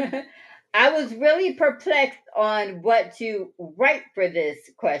 so I was really perplexed on what to write for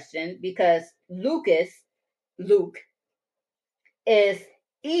this question because Luke, is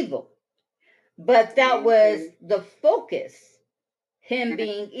evil. But that was the focus, him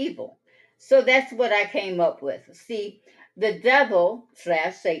being evil. So that's what I came up with. See, the devil /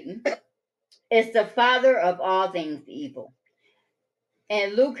 Satan is the father of all things evil.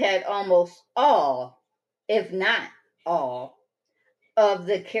 And Luke had almost all, if not all, of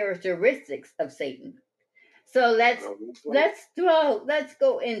the characteristics of Satan. So let's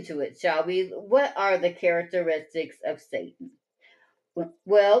go into it, shall we? What are the characteristics of Satan?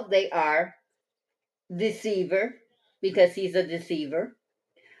 Well, they are deceiver, because he's a deceiver,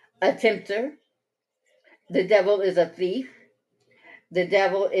 a tempter, the devil is a thief, the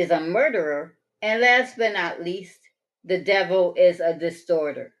devil is a murderer, and last but not least, the devil is a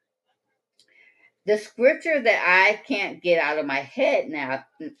distorter. The scripture that I can't get out of my head now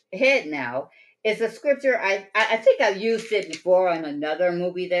is a scripture I think I've used it before on another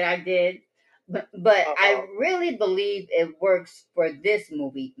movie that I did, but I really believe it works for this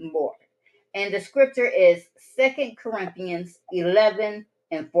movie more. And the scripture is 2 Corinthians 11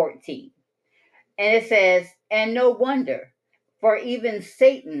 and 14. And it says, and no wonder, for even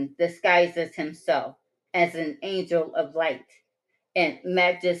Satan disguises himself as an angel of light. And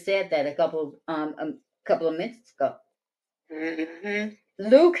Matt just said that a couple of minutes ago. Mm-hmm.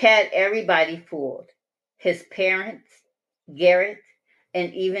 Luke had everybody fooled: his parents, Garrett,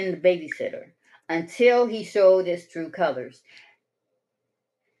 and even the babysitter, until he showed his true colors.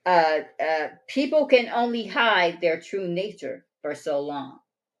 People can only hide their true nature for so long,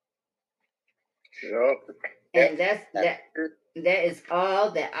 Yep. and that is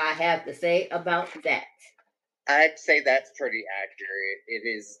all that I have to say about that. I'd say that's pretty accurate. It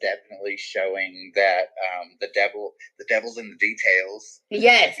is definitely showing that the devil's in the details.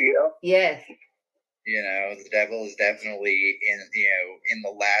 Yes, Yep. yes, The devil is definitely in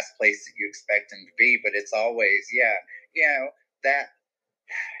the last place that you expect him to be, but it's always, that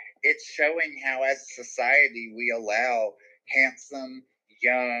it's showing how as a society we allow handsome,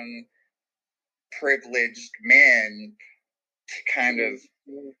 young, privileged men to kind of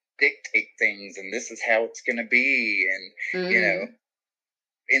dictate things, and this is how it's going to be, and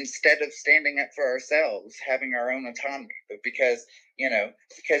instead of standing up for ourselves, having our own autonomy. But because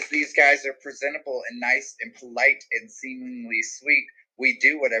these guys are presentable and nice and polite and seemingly sweet, we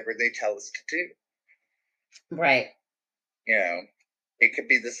do whatever they tell us to do. Right. It could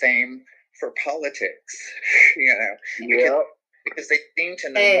be the same for politics. Because they seem to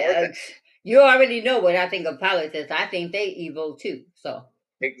know more than you already know what I think of politics. I think they evil too. So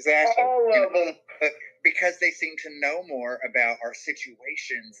exactly. All of them. But because they seem to know more about our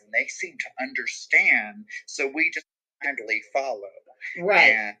situations and they seem to understand, so we just blindly follow.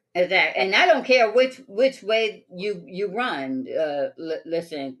 Right. Exactly. And I don't care which way you run.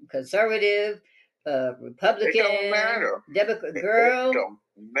 Listen, conservative, Republican, it don't matter. Democrat, girl. It don't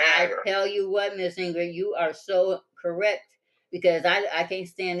matter. I tell you what, Ms. Ingrid, you are so correct, because I can't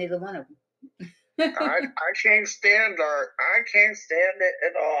stand either one of them. I can't stand it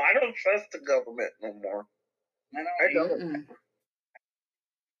at all. I don't trust the government no more. I don't. In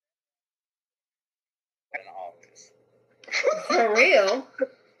office. For real?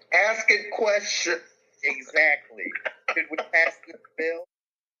 Asking questions. Exactly. Should we pass this bill?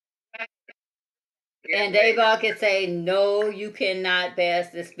 And A-Ball can say, no, you cannot pass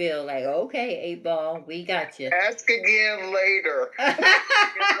this bill. Like, okay, A-Ball, we got you. Ask again later.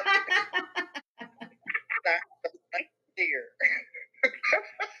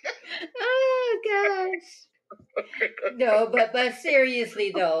 Oh gosh. No, but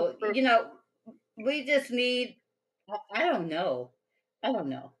seriously though, we just need. I don't know. I don't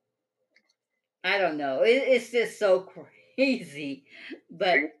know. It's just so crazy,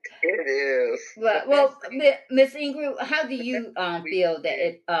 but it is. Well, Miss Ingrid, how do you feel that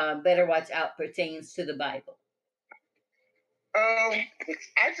it better watch out pertains to the Bible? I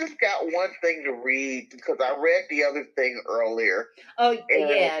just got one thing to read because I read the other thing earlier. Oh,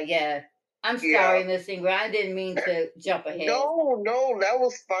 yeah. I'm sorry, Miss Ingrid. I didn't mean to jump ahead. No, that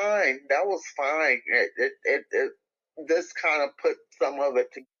was fine. That was fine. It this kind of put some of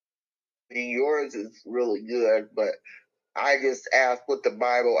it together. Yours is really good, but I just asked what the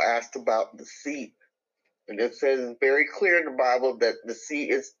Bible asked about deceit. And it says very clear in the Bible that deceit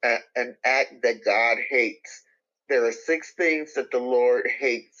is an act that God hates. There are 6 things that the Lord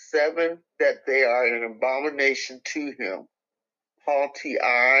hates, 7 that they are an abomination to him: haughty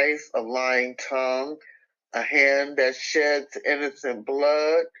eyes, a lying tongue, a hand that sheds innocent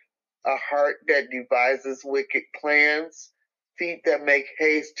blood, a heart that devises wicked plans, feet that make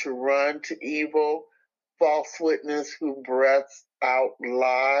haste to run to evil, false witness who breaths out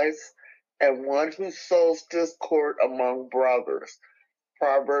lies, and one who sows discord among brothers.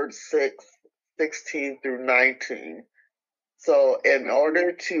 Proverbs 6:16 through 19. So, in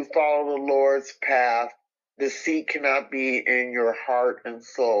order to follow the Lord's path, deceit cannot be in your heart and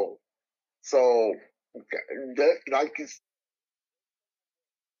soul. So, like you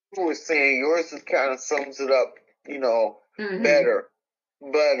was saying, yours is kind of sums it up, better.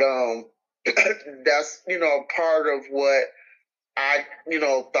 But that's part of what I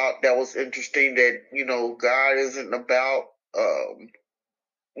thought that was interesting, that God isn't about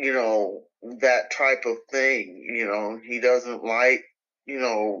that type of thing. He doesn't like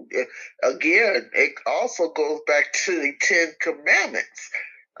again. It also goes back to the 10 Commandments.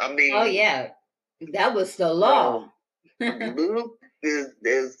 I mean, oh yeah, that was the law. Luke is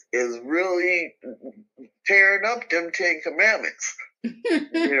really tearing up them 10 Commandments.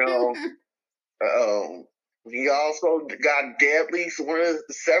 He also got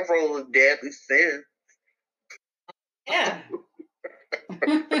several of the deadly sins. Yeah.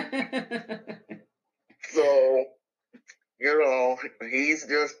 So, He's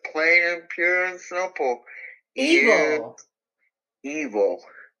just plain and pure and simple. Evil. Evil.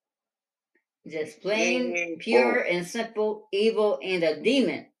 Just plain, pure, and simple evil and a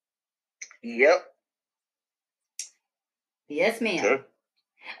demon. Yep. Yes, ma'am. Sure.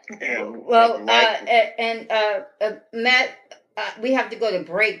 Well, Matt, we have to go to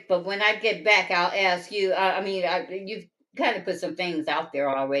break, but when I get back, I'll ask you. You've kind of put some things out there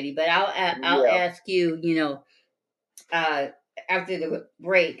already, but I'll ask you. After the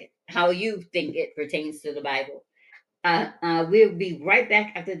break, how you think it pertains to the Bible. We'll be right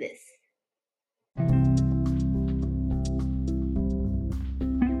back after this.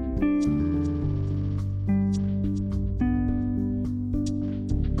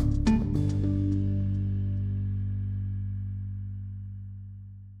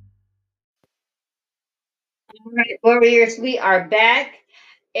 All right, warriors, we are back.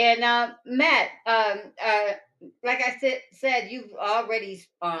 And Matt, like I said, you've already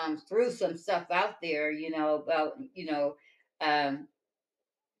threw some stuff out there, about um,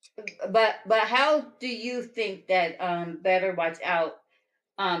 but how do you think that better watch out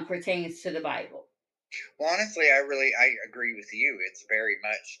pertains to the Bible? Well, honestly, I agree with you. It's very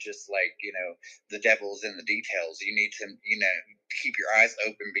much just like, the devil's in the details. You need to, keep your eyes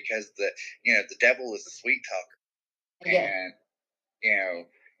open because the devil is a sweet talker. Yeah. And,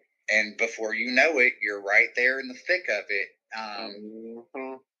 and before you know it, you're right there in the thick of it.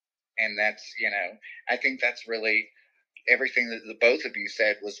 And that's, I think that's really everything that the both of you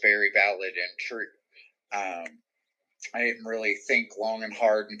said was very valid and true. I didn't really think long and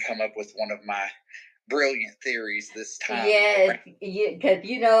hard and come up with one of my brilliant theories this time. Yes, because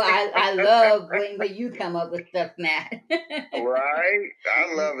I love when you come up with stuff, Matt. Right,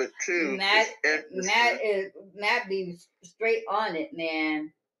 I love it too. Matt be straight on it,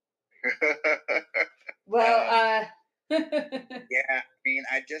 man. Well, yeah, I mean,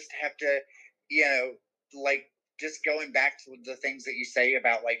 I just have to, like, just going back to the things that you say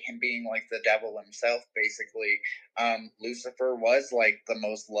about like him being like the devil himself, basically. Lucifer was like the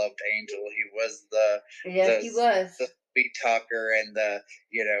most loved angel. He was he was the sweet talker, and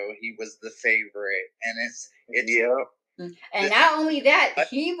he was the favorite, and it's and not only that,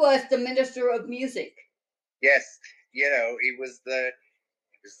 he was the minister of music. Yes, he was the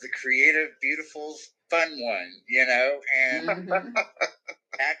creative, beautiful, fun one, and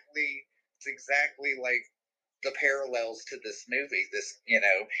it's exactly like the parallels to this movie.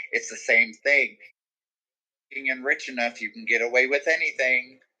 It's the same thing. Being rich enough, you can get away with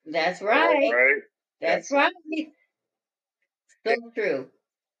anything. That's right. That's right. So true.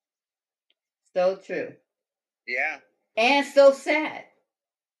 So true. Yeah. And so sad.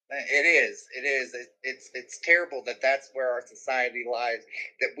 It is. It is. It's terrible that that's where our society lies.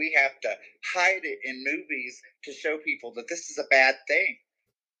 That we have to hide it in movies to show people that this is a bad thing.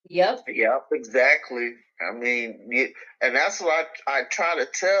 Yep. Yep. Exactly. I mean, and that's what I try to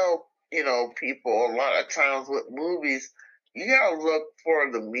tell people a lot of times with movies. You gotta look for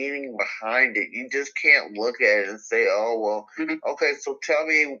the meaning behind it. You just can't look at it and say, "Oh, well, okay." So tell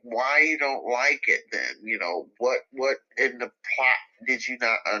me why you don't like it. Then what in the plot did you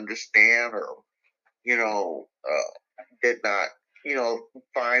not understand, or did not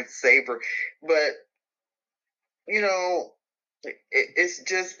find savor? But it's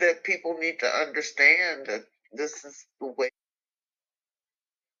just that people need to understand that this is the way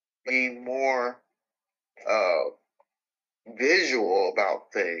to be more visual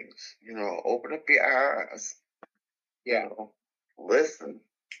about things. Open up your eyes. Yeah. Listen.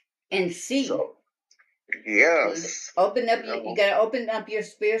 And see. So, yes. Open up. You got to open up your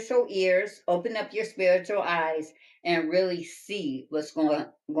spiritual ears, open up your spiritual eyes, and really see what's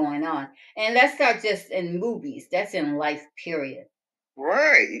going on. And that's not just in movies. That's in life, period.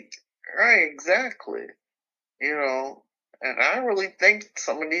 Right. Right. Exactly. And I really think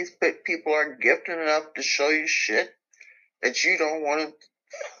some of these people are gifted enough to show you shit that you don't want to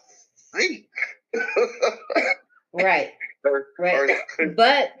see. Right.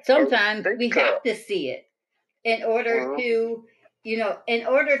 But sometimes we have to see it in order to, in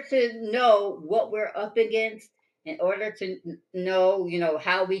order to know what we're up against, in order to know,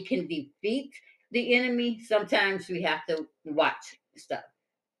 how we can defeat the enemy. Sometimes we have to watch stuff.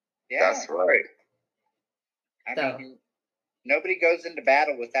 Yeah. That's right. I mean, nobody goes into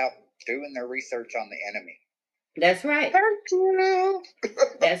battle without doing their research on the enemy. That's right.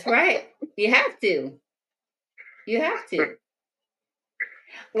 That's right. You have to. You have to.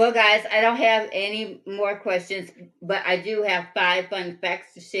 Well, guys, I don't have any more questions, but I do have 5 fun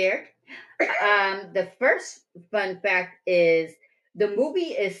facts to share. The first fun fact is the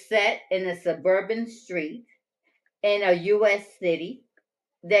movie is set in a suburban street. in a U.S. city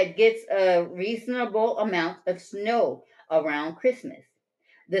that gets a reasonable amount of snow around Christmas.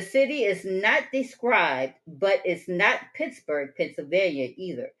 The city is not described, but it's not Pittsburgh, Pennsylvania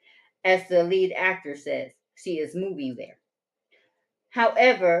either, as the lead actor says. She is moving there.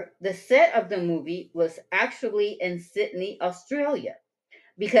 However, the set of the movie was actually in Sydney, Australia,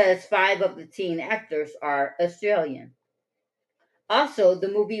 because five of the teen actors are Australian. Also, the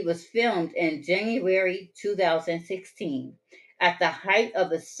movie was filmed in January 2016 at the height of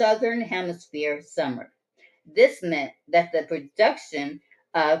the Southern Hemisphere summer. This meant that the production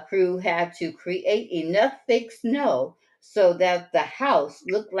crew had to create enough fake snow so that the house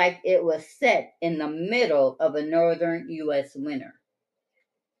looked like it was set in the middle of a northern U.S. winter.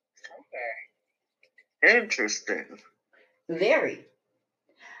 Okay. Interesting. Very.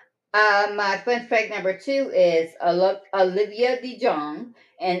 My fun fact number two is Olivia DeJong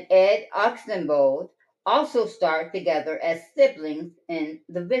and Ed Oxenbould also starred together as siblings in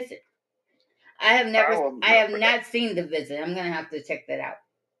The Visit. I have not seen The Visit. I'm gonna have to check that out.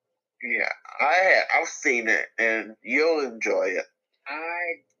 Yeah, I've seen it, and you'll enjoy it.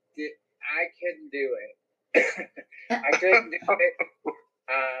 I couldn't do it. I couldn't do it.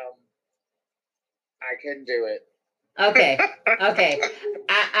 I couldn't do it. Okay. Okay.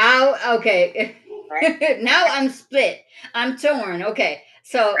 Now I'm split. I'm torn. Okay.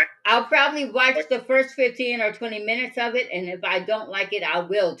 So I'll probably watch the first 15 or 20 minutes of it, and if I don't like it, I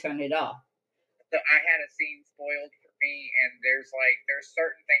will turn it off. So I had a scene spoiled for me, and there's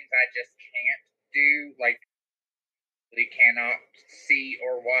certain things I just can't do, like they cannot see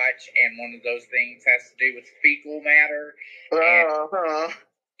or watch, and one of those things has to do with fecal matter.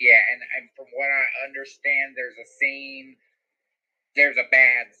 Yeah, and from what I understand, there's a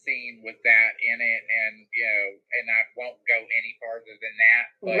bad scene with that in it, and and I won't go any farther than that.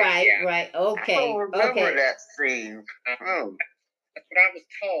 But, right, yeah. right, okay, I don't remember that scene. That's what I was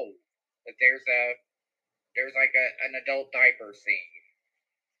told. That there's like an adult diaper scene.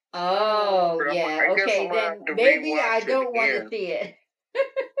 Oh, yeah. Okay, then maybe I don't want to see it.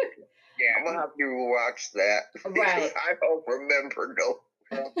 Yeah, I'm gonna have to watch that. Right. I don't remember no.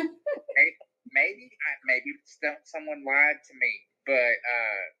 Maybe someone lied to me,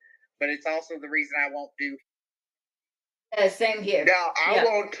 but it's also the reason I won't do. Same here. Now I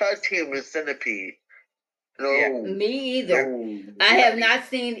won't touch Human Centipede. No. Yeah. Me either. No. I have not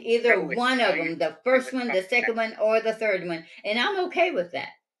seen either one of them. The first one, the second one, or the third one, and I'm okay with that.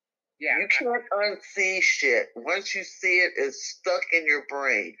 Yeah, you can't unsee shit. Once you see it, it's stuck in your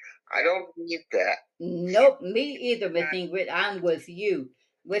brain. I don't need that. Nope, me either, Ms Ingrid. I'm with you.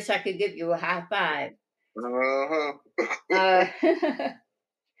 Wish I could give you a high five.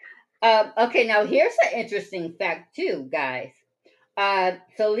 Okay, now here's an interesting fact too, guys.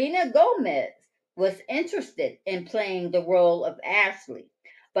 Selena Gomez was interested in playing the role of Ashley,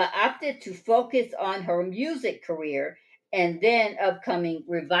 but opted to focus on her music career and then upcoming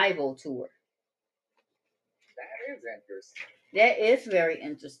revival tour. That is interesting. That is very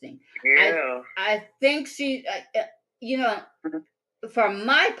interesting. Yeah. I think she, for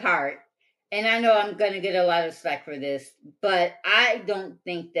my part, and I know I'm going to get a lot of slack for this, but I don't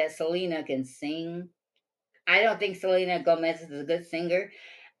think that Selena can sing. I don't think Selena Gomez is a good singer.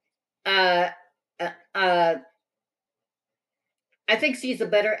 I think she's a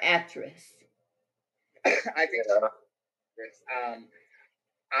better actress. I think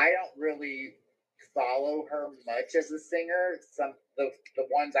I don't really follow her much as a singer. Some the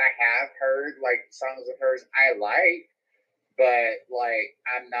ones I have heard, like songs of hers, I like, but like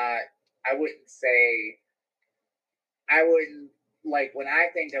I wouldn't say. I wouldn't like when I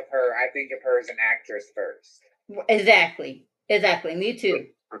think of her. I think of her as an actress first. Exactly. Me too.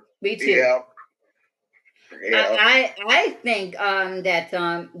 Yeah. I think that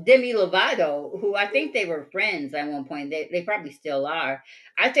Demi Lovato, who I think they were friends at one point, they probably still are.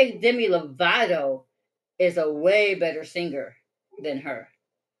 I think Demi Lovato is a way better singer than her.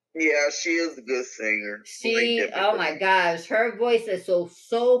 Yeah, she is a good singer. Oh my gosh, her voice is so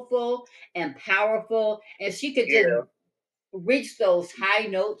soulful and powerful, and she could just reach those high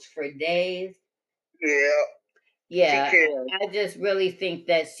notes for days. Yeah, I just really think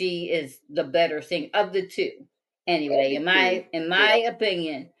that she is the better singer of the two. Anyway, in my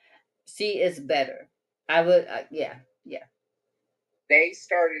opinion, she is better. I would, yeah. They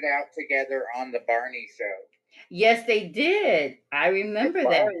started out together on the Barney show. Yes, they did. I remember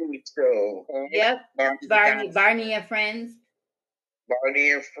that. Barney show. Yep, Barney and Friends.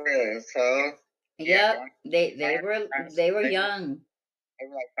 Barney and Friends, huh? Yep, they were young. They were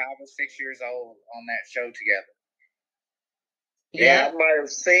like 5 or 6 years old on that show together. Yeah, I might have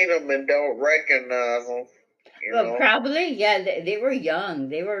seen them and don't recognize them. You know? Probably, yeah. They were young.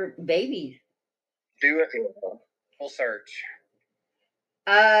 They were babies. Do it. Full search.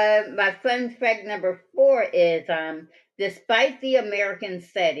 My fun fact number 4 is despite the American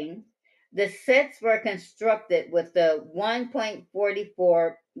setting, the sets were constructed with the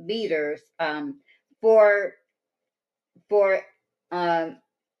 1.44 liters for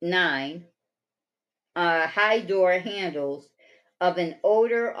 9 high door handles of an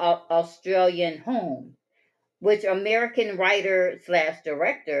older Australian home, which American writer slash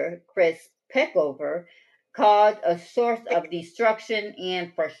director Chris Peckover called a source of destruction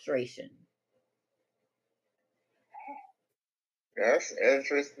and frustration. That's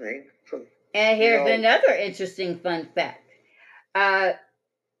interesting. And here's another interesting fun fact. Uh,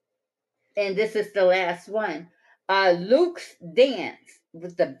 and this is the last one. Luke's dance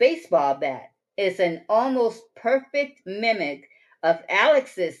with the baseball bat is an almost perfect mimic of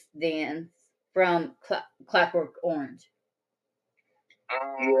Alex's dance from Clockwork Orange.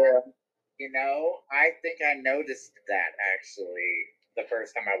 Yeah. You know, I think I noticed that actually the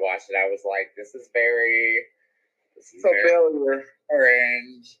first time I watched it. I was like, this is very familiar.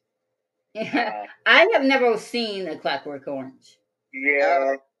 Orange. I have never seen a Clockwork Orange.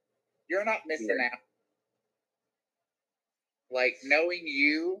 Yeah. You're not missing out. Like, knowing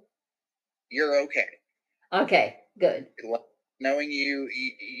you, you're okay. Okay, good. Knowing you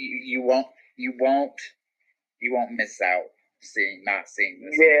won't miss out not seeing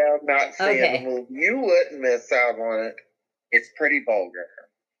this. Yeah, not seeing the movie. You wouldn't miss out on it. It's pretty vulgar.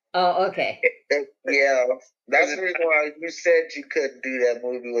 Oh, okay. Yeah, that's the reason why you said you couldn't do that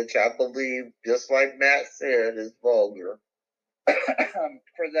movie, which I believe, just like Matt said, is vulgar.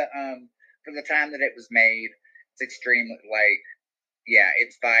 For the time that it was made, it's extremely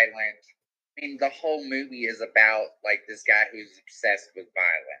it's violent. I mean, the whole movie is about like this guy who's obsessed with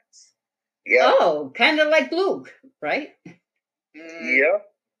violence. Yeah. Oh, kind of like Luke, right? Yeah.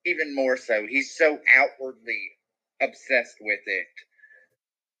 Even more so. He's so outwardly obsessed with it.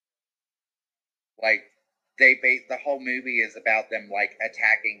 Like the whole movie is about them like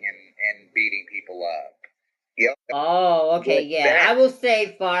attacking and beating people up. Yep. Oh, okay, yeah. I will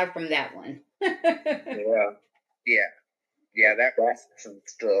stay far from that one. Yeah, that's some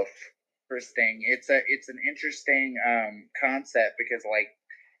stuff. Interesting. It's an interesting concept because like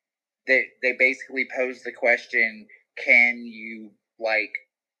they basically pose the question: Can you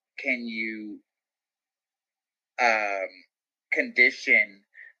condition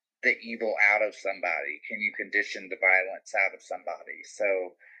the evil out of somebody? Can you condition the violence out of somebody?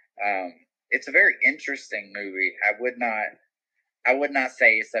 So it's a very interesting movie. I would not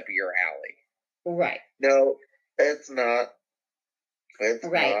say it's up your alley. Right. No, it's not. It's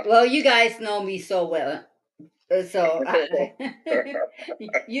right. Not. Well, you guys know me so well. So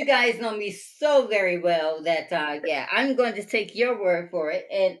you guys know me so very well that I'm going to take your word for it,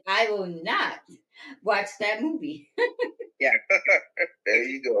 and I will not watch that movie. Yeah, there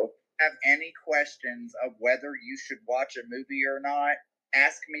you go. Have any questions of whether you should watch a movie or not?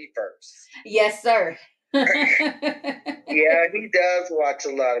 Ask me first. Yes, sir. Yeah, he does watch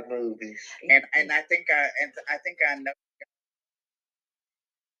a lot of movies, and I think I know.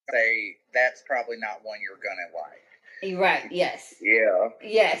 Say that's probably not one you're gonna like. Right. Yes. Yeah.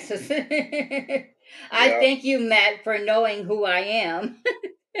 Yes. I thank you, Matt, for knowing who I am.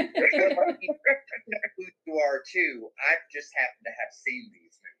 You know who you are too. I just happen to have seen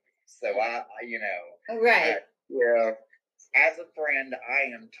these movies, so I right. Yeah. As a friend, I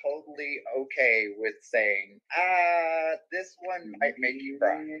am totally okay with saying, this one might make you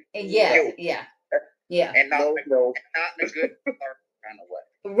cry. Yeah. Yeah. And not in a good kind of way.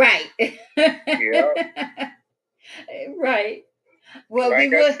 Right. Yeah. Right. Well,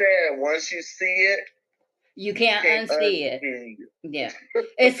 like I said, once you see it, you can't unsee it. Yeah.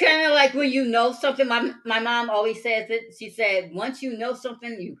 It's kind of like when you know something. My mom always says it. She said, once you know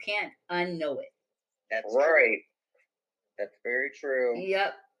something, you can't unknow it. That's right. True. That's very true.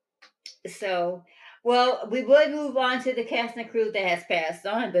 Yep. So, well, we would move on to the cast and crew that has passed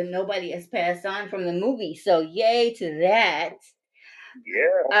on, but nobody has passed on from the movie. So, yay to that.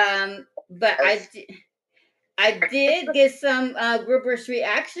 Yeah. But I did get some groupers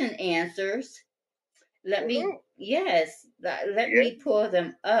reaction answers. Let me pull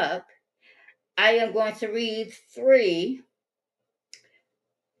them up. I am going to read 3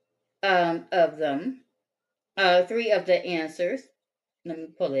 of them. 3 of the answers. Let me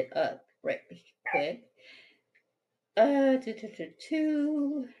pull it up right quick.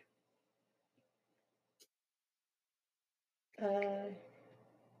 Two.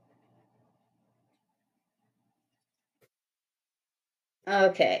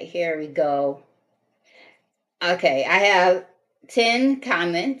 Okay, here we go. Okay, I have 10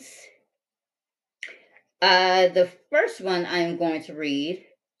 comments. The first one I'm going to read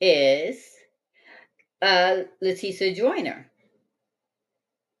is Leticia Joyner.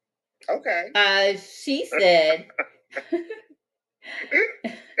 Okay. She said,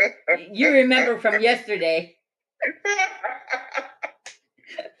 you remember from yesterday.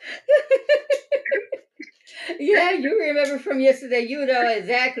 Yeah, you remember from yesterday. You know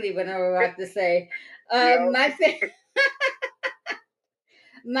exactly what I'm about to say.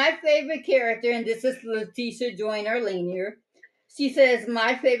 My favorite character, and this is Leticia Joyner Lanier. She says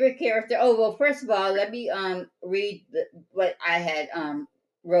my favorite character. Oh well, first of all, let me read what I had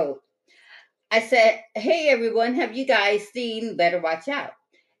wrote. I said, "Hey everyone, have you guys seen Better Watch Out?"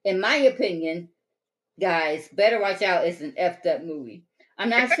 In my opinion, guys, Better Watch Out is an effed up movie. I'm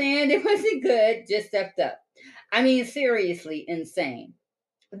not saying it wasn't good, just effed up. I mean, seriously insane.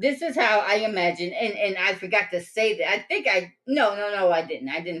 This is how I imagine, and I forgot to say that. I think I no, I didn't.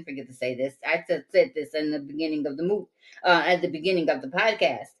 I didn't forget to say this. I said this in the beginning of the movie, at the beginning of the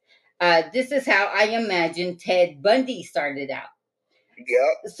podcast. This is how I imagine Ted Bundy started out.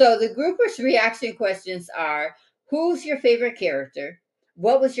 Yep. So the groupers' reaction questions are: who's your favorite character?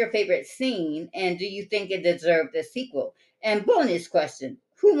 What was your favorite scene? And do you think it deserved a sequel? And bonus question: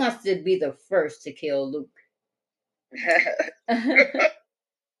 who wants to be the first to kill Luke?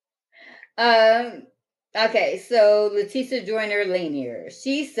 Okay, so Leticia Joyner Lanier.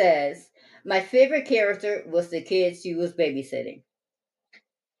 She says, my favorite character was the kid she was babysitting.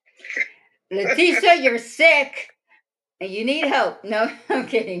 Leticia, you're sick and you need help. No, I'm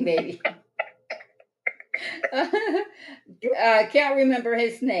kidding, baby. Can't remember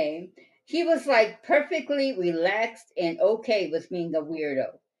his name. He was like perfectly relaxed and okay with being a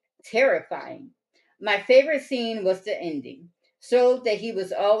weirdo. Terrifying. My favorite scene was the ending. Showed that he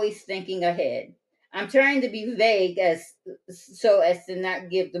was always thinking ahead. I'm trying to be vague so as to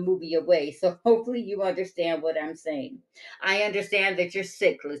not give the movie away. So hopefully you understand what I'm saying. I understand that you're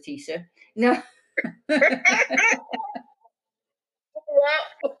sick, Leticia. No.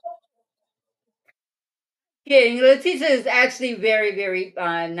 Kidding. Leticia is actually very, very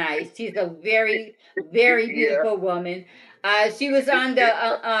nice. She's a very, very Yeah. beautiful woman. She was on the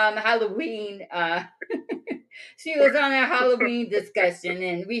Halloween. She was on a Halloween discussion,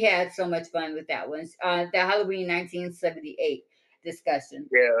 and we had so much fun with that one. The Halloween 1978 discussion.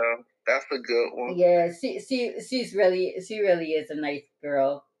 Yeah, that's a good one. Yeah, she really is a nice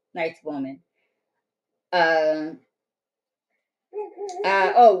girl, nice woman. Uh,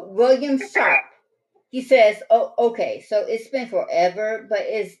 William Sharp. He says, "Oh, okay. So it's been forever, but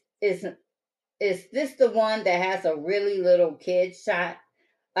is this the one that has a really little kid shot?"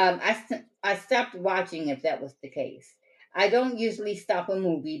 I stopped watching if that was the case. I don't usually stop a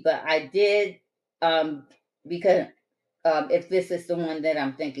movie, but I did because if this is the one that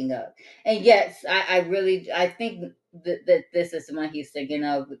I'm thinking of, and yes, I think that this is the one he's thinking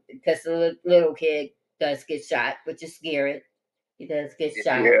of because the little kid does get shot, which is scary. He does get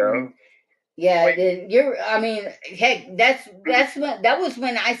shot. Yeah. Yeah, then you're. I mean, heck, that's when that was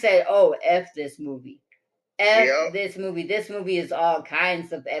when I said, "Oh, f this movie, f Yep. this movie. This movie is all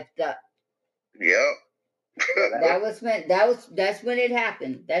kinds of effed up." Yep. That's when it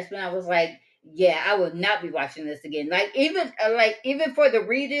happened. That's when I was like, "Yeah, I will not be watching this again." Like even for the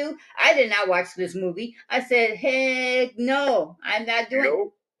redo, I did not watch this movie. I said, "Heck no, I'm not doing it."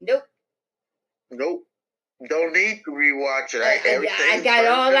 Nope. Nope. Nope. Don't need to rewatch it. I got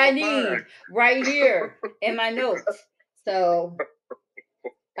all I need right here in my notes. So,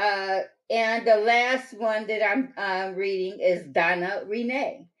 and the last one that I'm reading is Donna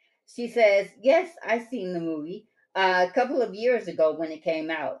Renee. She says, "Yes, I've seen the movie a couple of years ago when it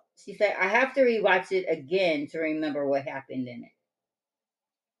came out." She said, "I have to rewatch it again to remember what happened in it."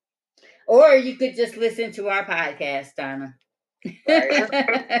 Or you could just listen to our podcast, Donna. Right.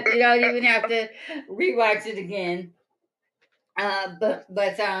 You don't even have to rewatch it again.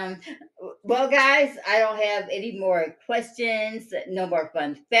 Well, guys, I don't have any more questions, no more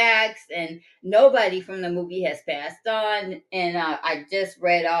fun facts, and nobody from the movie has passed on. And I just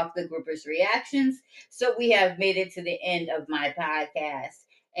read off the groupers' reactions, so we have made it to the end of my podcast.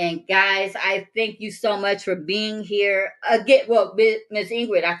 And guys, I thank you so much for being here again. Well, Ms.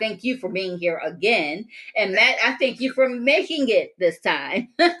 Ingrid, I thank you for being here again, and Matt, I thank you for making it this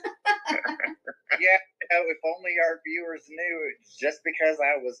time. Yeah, if only our viewers knew, it's just because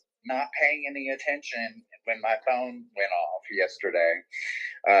I was not paying any attention when my phone went off yesterday.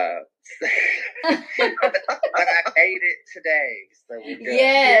 But I made it today, so we're good.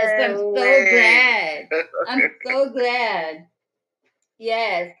 Yes, I'm so glad. I'm so glad.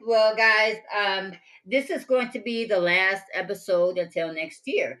 Yes. Well, guys, this is going to be the last episode until next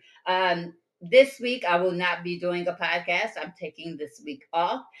year. This week I will not be doing a podcast. I'm taking this week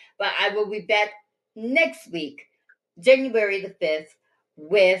off, but I will be back next week, January the 5th,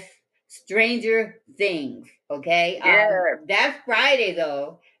 with Stranger Things. Okay. Yeah. That Friday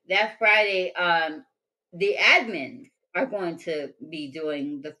though, that Friday, the admins are going to be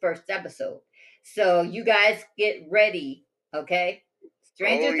doing the first episode. So you guys get ready, okay?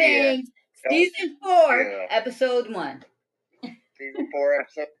 Stranger Oh yeah. Things, season 4, Yeah. episode 1. Season 4,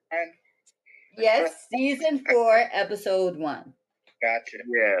 episode 1. Yes, season 4, episode 1. Gotcha.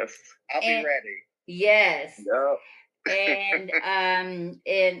 Yes. I'll be ready. Yes. Yep.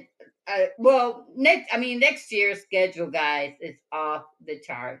 And well, next year's schedule, guys, is off the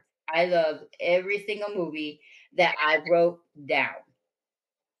charts. I love every single movie that I wrote down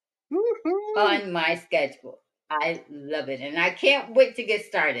Woo-hoo. on my schedule. I love it, and I can't wait to get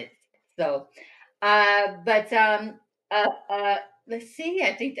started. So, but let's see.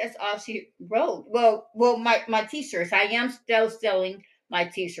 I think that's all she wrote. Well, my t-shirts. I am still selling my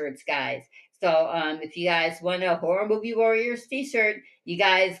t-shirts, guys. So, if you guys want a Horror Movie Warriors t-shirt, you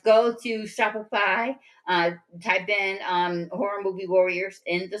guys go to Shopify, type in Horror Movie Warriors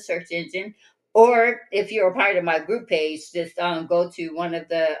in the search engine. Or if you're a part of my group page, just go to one of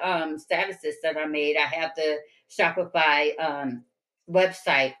the statuses that I made. I have the Shopify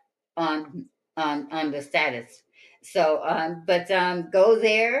website on the status. So, but go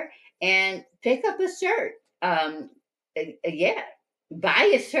there and pick up a shirt. Yeah, buy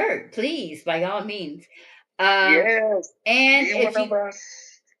a shirt, please, by all means. Yes. And Be if one of you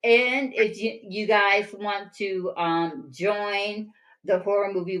us. and if you guys want to join the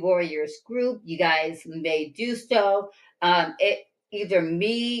Horror Movie Warriors group, you guys may do so. Either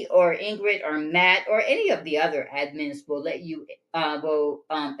me or Ingrid or Matt or any of the other admins will let you will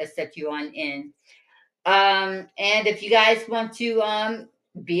accept you on in. And if you guys want to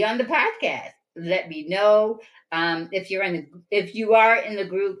be on the podcast, let me know. If you are in the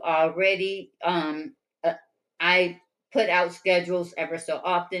group already, I put out schedules ever so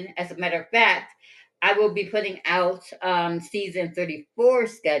often. As a matter of fact, I will be putting out season 34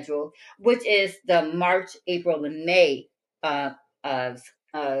 schedule, which is the March, April, and May uh, uh,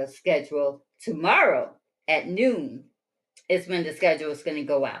 schedule tomorrow at noon is when the schedule is going to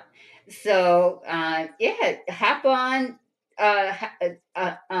go out. So yeah, hop on.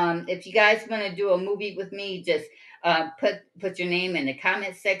 If you guys want to do a movie with me, just put your name in the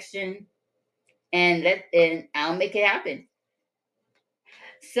comment section and I'll make it happen.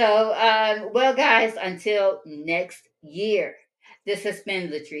 So well, guys, until next year, this has been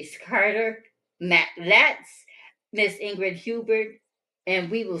Latrice Carter, Matt Latz, Ms Ingrid Hubert,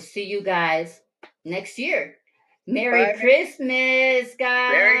 and we will see you guys next year. Merry Bye. Christmas,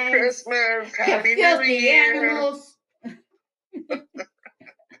 guys. Merry Christmas. Happy You New filthy Year. animals.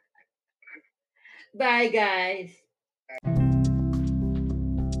 Bye, guys.